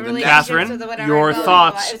okay. the No, the relationships Catherine, with the whatever, your blah, blah,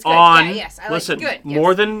 blah, blah. thoughts It was good. on... Yeah, yes, I liked listen, it. Good. Yes.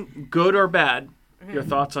 more than good or bad, your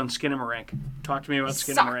thoughts on Skinamarink. Talk to me about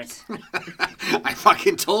Skinamarink. Sucked. I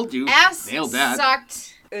fucking told you. Ass Nailed that.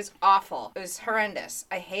 sucked. It was awful. It was horrendous.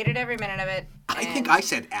 I hated every minute of it. I think and I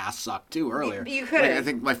said ass suck too earlier. You could've. Like, I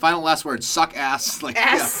think my final last word, suck ass. Like,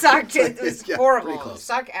 ass yeah. sucked. It was Yeah, horrible. pretty close.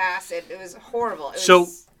 Suck ass. It was horrible. It So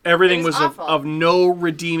was, everything it was was awful. of no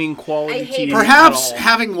redeeming quality I to hate you it. Perhaps at all.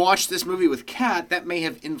 having watched this movie with Kat, that may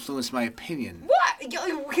have influenced my opinion. what?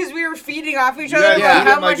 Because we were feeding off each other Yeah, about yeah, how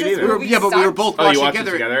didn't much like it this either. movie But we were both Oh, you watching watched it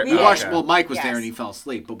together. together? We Oh, watched. okay. Well, Mike was Yes. there and he fell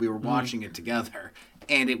asleep, but we were watching it together.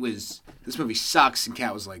 And it was, this movie sucks. And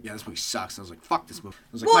Kat was like, yeah, this movie sucks. And I was like, fuck this movie. I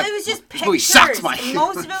was like, Well, Mike, it was just this pictures. movie sucks, Mike.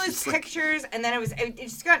 Most of it was It's like- pictures, and then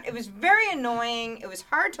it was very annoying. It was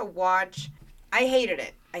hard to watch. I hated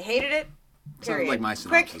it. Period. Sounded like my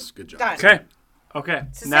Quick, synopsis. Good job. done. Okay.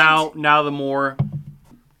 Succinct. Now the more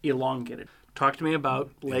elongated. Talk to me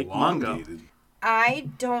about Lake Mungo. Elongated. I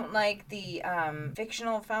don't like the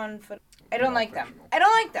fictional found footage. I don't like them. I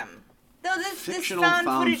don't like them. No, this Fictional found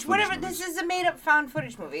found footage, footage whatever. movies. This is a made up found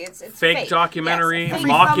footage movie. It's Fake documentary, Yes,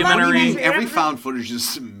 mockumentary. Every found footage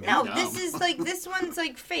is made No, up. this is like this one's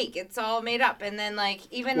like fake. It's all made up, and then like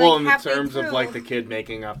even Well, like in halfway terms through, of like the kid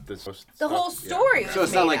making up this the whole story. So was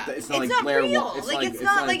it's not made like up. the- it's not like not Blair real. Wa- it's like not it's like-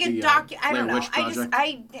 not it's like not a the, doc. I Blair don't know. Witch Project.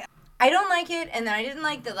 I don't like it, and then I didn't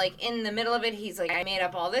like that. Like in the middle of it, he's like, I made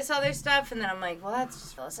up all this other stuff, and then I'm like, well, that's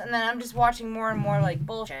just false. And then I'm just watching more and more like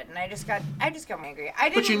bullshit, and I just got angry. I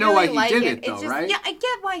didn't But you know really why he like did it, It's though, just, right? Yeah, I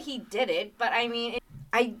get why he did it, but I mean,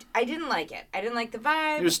 I didn't like it. I didn't like the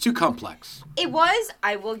vibe. It was too complex. It was.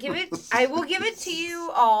 I will give it to you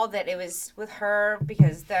all that it was with her,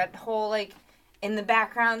 because that whole like in the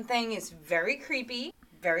background thing is very creepy.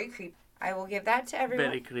 Very creepy. I will give that to everyone.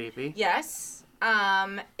 Very creepy. Yes.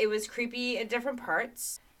 It was creepy at different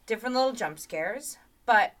parts, different little jump scares,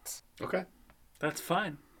 but Okay. That's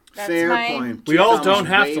fine. that's Fair my, point. We all 2000's don't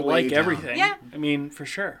have way, to way like down. everything. Yeah. I mean, for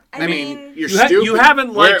sure. I mean, you're You, stupid. you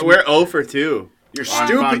haven't liked. We're 0 for 2. You're on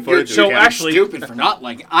stupid. found You're footage so weekend. actually- stupid for not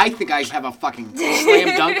liking. I think I have a fucking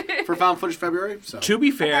slam dunk for found footage February. So To be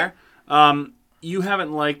fair, you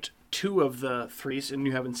haven't liked 2 of the 3s, and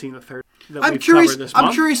you haven't seen the third that I'm we've curious. covered this month.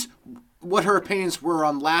 I'm curious what her opinions were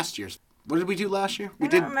on last year's. What did we do last year? We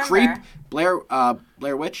did don't remember. Creep,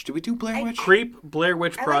 Blair Witch. Did we do Blair Witch? Creep, Blair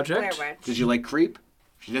Witch I like Project. Blair Witch. Did you like Creep?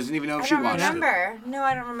 She doesn't even know if I she don't watched it. remember. No,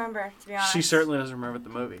 I don't remember, to be honest. She certainly doesn't remember the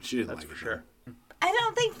movie. She didn't That's like for it, sure. I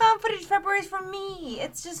don't think found footage February is for me.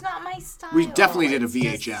 It's just not my style. We definitely did a It's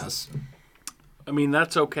VHS. just- I mean,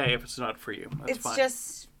 that's okay if it's not for you. That's It's fine.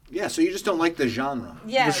 just Yeah, so you just don't like the genre.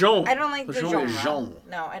 yeah. The genre. I don't like The the genre. genre. Genre.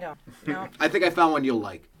 No, I don't. No. I think I found one you'll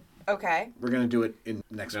like. Okay. We're gonna do it in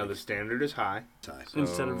next Now week. the standard is high.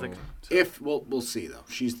 Instead of the. If we'll see though.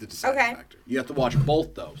 She's the deciding Okay. factor. You have to watch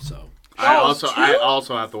both though. So I Oh, also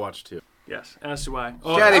 2? have to watch 2. Yes, as do I.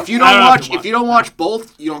 Oh, Chad, if you I don't have watch to if you don't watch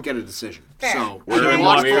both, you don't get a decision. Fair. So We're you in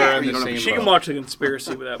watch the- both, we're or in you the don't same have She to. can watch The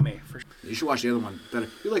Conspiracy without me. For sure. You should watch the other one better.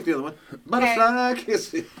 You like the other one? Butterfly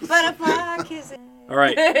Kisses. Butterfly kissing. All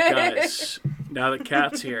right, guys. Now that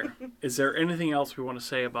Kat's here, is there anything else we want to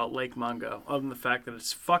say about Lake Mungo other than the fact that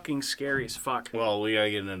it's fucking scary as fuck? Well, we gotta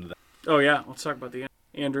get into that. Oh yeah, let's talk about the end.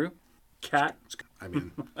 Andrew, Kat. I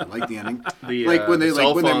mean, I like the ending. The Like when they- the like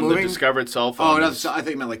cell when they're phone, moving? the discovered cell phone. Oh, no, is- so I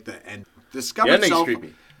think I meant like the end. the Discovered ending's cell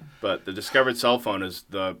creepy, but the discovered cell phone is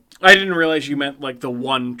the I didn't realize you meant like the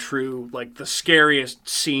one true, like the scariest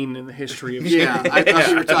scene in the history of. Yeah, I thought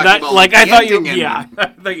you were talking That, about like the I thought you, ending yeah, ending. I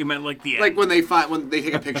thought you meant like the end. Like when they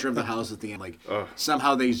take a picture of the house at the end, like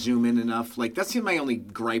somehow they zoom in enough. Like that's my only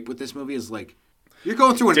gripe with this movie is like you're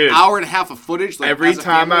going through an Dude, hour and a half of footage. Like, every as a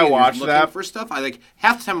time family, I and you're watch looking that- for stuff, I like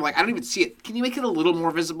half the time I'm like I don't even see it. Can you make it a little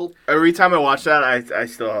more visible? Every time I watch that,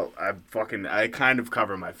 I kind of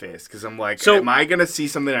cover my face because I'm like, So- am I gonna see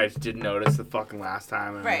something I didn't notice the fucking last time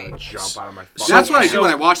and I'm Right. gonna jump out of my? So that's what I do so-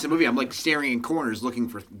 when I watch the movie. I'm like staring in corners looking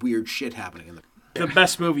for weird shit happening in the. the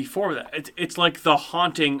best movie for that. It's like The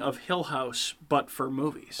Haunting of Hill House, but for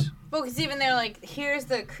movies. Well, because even they're like, here's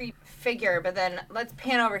the creep figure, but then let's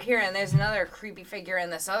pan over here, and there's another creepy figure in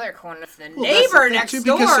this other corner. The Well, that's neighbor the thing, next too,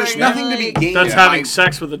 door. because there's and nothing you're to be like, gained. That's by- having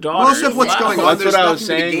sex with the daughter. Most of what's going on, That's there's what I was nothing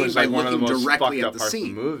to be saying gained was by like one of the looking most directly fucked at up the parts of the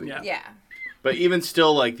scene. movie. Yeah. Yeah. But even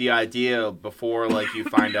still, like the idea before, like you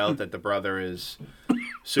find out that the brother is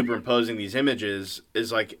superimposing these images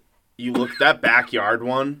is like you look that backyard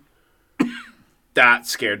one. That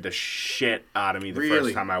scared the shit out of me the Really?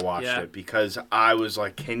 first time I watched Yeah. it because I was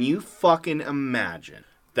like, "Can you fucking imagine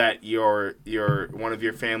that your one of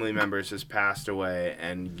your family members has passed away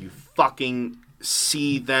and you fucking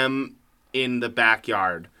see them in the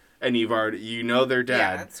backyard and you know they're dead?"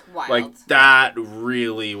 Yeah, that's wild. Like that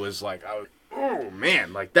really was like, oh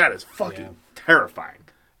man, like that is fucking terrifying.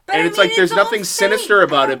 But and I it's mean, like there's it's all nothing fake. sinister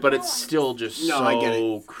about I it, but don't it's know. still just No, so I get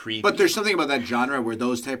it. creepy. But there's something about that genre where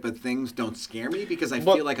those type of things don't scare me because I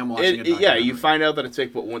But feel like I'm watching a yeah, documentary. you find out that it's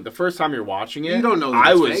fake, but when the first time you're watching it, You don't know that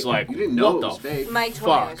I it's was fake. like, You didn't know what it was the fake. Mike told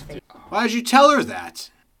me it was fuck? fake. Why did you tell her that?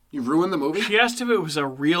 You ruined the movie? She asked if it was a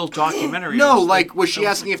real documentary. No, It was like, was she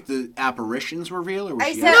asking if the apparitions were real? Or was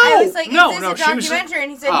I she said, asking- I was like, No, is this no, a she was- documentary?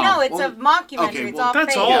 And he said, Oh, no, it's well, a mockumentary. okay, it's well, all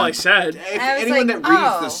That's fake. all I said. If I was anyone like, that reads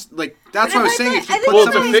oh. this, like, that's But what I if was saying. I If thought- you I put think Well, it's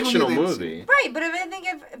a something in this fictional that's- movie. Right, but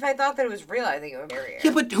if I thought that it was real, I think it would be real.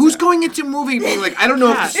 Yeah, but who's going into a movie being like, I don't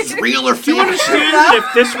know if this is real or Do you fake? understand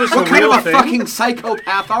if this was What a kind real of a thing? fucking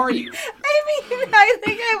psychopath are you? I mean, I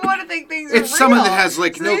think I want to think things are real. It's someone that has,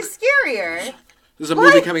 like, so no- they're scarier. There's a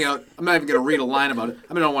movie coming out. I'm not even going to read a line about it.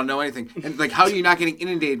 I don't want to know anything. And like, how are you not getting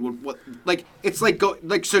inundated with what? Like, it's like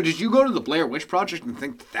So did you go to the Blair Witch Project and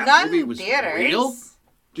think that Not movie in was theaters. real?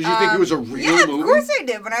 Did you think it was a real Yeah, movie? of course I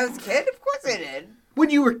did. When I was a kid, of course I did.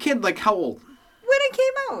 When you were a kid, like how old? When it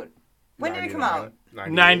came out. When did it come out?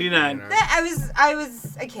 99. I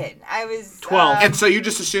was a kid. I was 12. And so you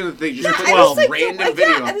just assume that they just put I was like, random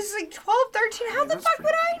video. I was like 12, 13. How the fuck would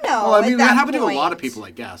I know? Well, I mean, at that happened point? to a lot of people,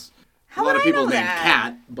 I guess. How a lot would of I people know named that?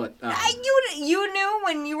 Kat, but you knew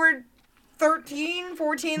when you were 13,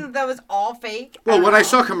 14 that was all fake. well, when I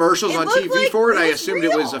saw commercials It on looked TV like for it, I it was assumed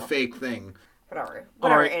it was a real. fake thing. Whatever.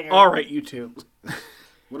 All right, you two.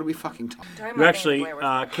 What are we fucking talking? You actually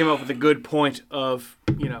came up with a good point of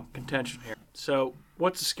contention here. So,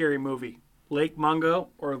 what's a scary movie? Lake Mungo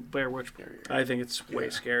or Blair Witch Project? I think it's way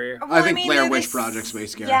scarier. Well, I think Blair Witch Project's way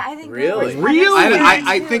scarier. Yeah, I think Really?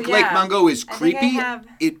 I think Lake Mungo is I think I creepy. have-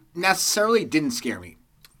 It necessarily didn't scare me.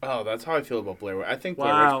 Oh, that's how I feel about Blair Witch. I think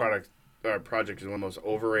Blair Wow. Witch Project is one of the most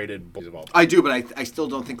overrated movies of all time. I do, but I still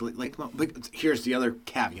don't think Lake Mungo. But here's the other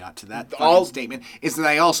caveat to that All- statement is that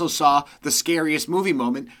I also saw the scariest movie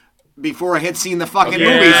moment before I had seen the fucking Okay.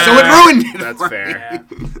 movie, so it ruined it. That's for fair.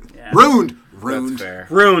 me. Ruined. That's fair.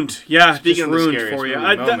 Ruined. Yeah, Speaking just of the ruined scariest for you.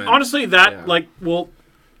 movie moment, Honestly,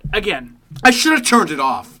 again, I should have turned it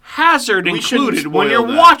off. hazard We shouldn't included when spoil you're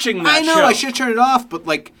that. watching that I know show. I should have turned it off, but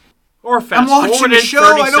like Or fast I'm watching forward the in show.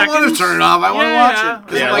 30 I don't want to seconds. turn it off. I want to watch it.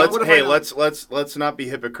 'Cause Yeah, I'm like, what if I let's not be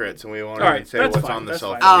hypocrites, and we won't All right, even say that's what's fine, on the that's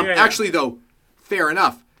cell fine. phone. Actually, though, fair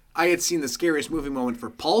enough. I had seen the scariest movie moment for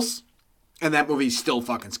Pulse, and that movie still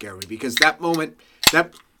fucking scared me because that moment,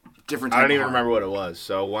 that different. I Type don't even of horror. remember what it was.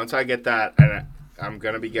 So once I get that, and I'm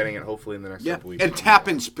gonna be getting it hopefully in the next Yeah, couple weeks. it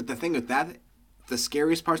happens. But the thing with that, the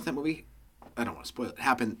scariest parts of that movie, I don't want to spoil it.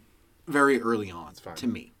 Happened very early on to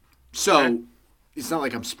me. So it's not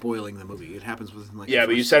like I'm spoiling the movie. It happens within like. Yeah, the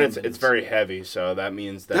but you first said 10 it's minutes. very heavy, so that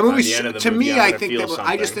means that That by movie, the end of the to movie, me, I'm I gonna think feel that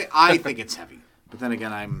something. I think it's heavy. But then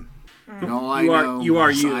again, I'm. No, I You know.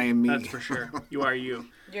 are you. I am me. That's for sure. You are you.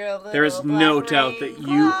 You're a little There is no black doubt that rain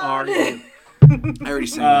you cloud. are you. I already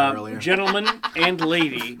said that earlier. Gentlemen and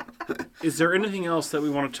lady, is there anything else that we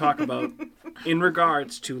want to talk about in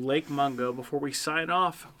regards to Lake Mungo before we sign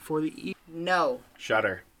off for the evening? No.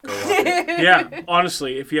 Shudder. Go watch it. Yeah,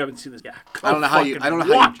 honestly, if you haven't seen this, I don't know how you. I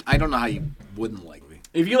don't know how you wouldn't like me.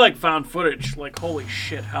 If you like found footage, like holy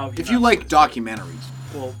shit, how have you? If you like documentaries,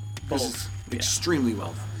 well, this is extremely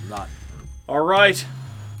well done. Not. All right,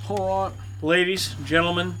 ladies,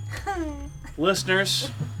 gentlemen, listeners,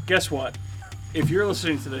 guess what? If you're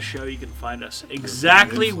listening to this show, you can find us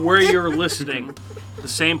exactly where you're listening. The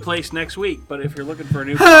same place next week. But if you're looking for a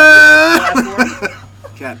new platform,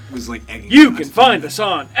 Cat was like egging. you can find us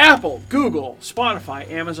on Apple, Google, Spotify,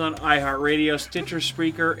 Amazon, iHeartRadio, Stitcher,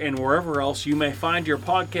 Spreaker, and wherever else you may find your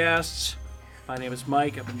podcasts. My name is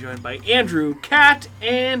Mike. I've been joined by Andrew, Kat,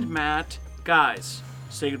 and Matt. Guys,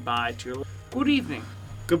 say goodbye to your... Good evening.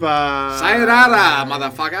 Goodbye. Sayonara,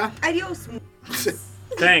 motherfucker. Adios.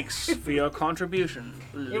 Thanks for your contribution.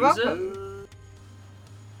 You're welcome.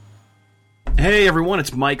 Hey everyone,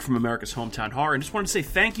 it's Mike from America's Hometown Horror, and just wanted to say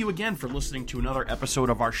thank you again for listening to another episode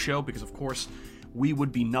of our show, because of course, we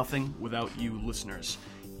would be nothing without you listeners.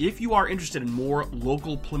 If you are interested in more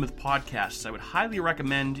local Plymouth podcasts, I would highly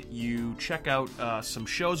recommend you check out some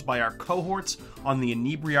shows by our cohorts on the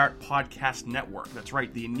Inebriart Podcast Network. That's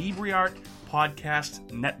right, the Inebriart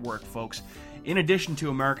Podcast Network, folks. In addition to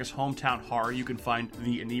America's Hometown Horror, you can find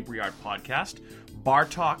the Inebriart Podcast, Bar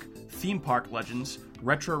Talk, Theme Park Legends,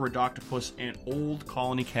 Retro Redoctopus, and Old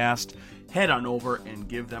Colony Cast. Head on over and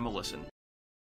give them a listen.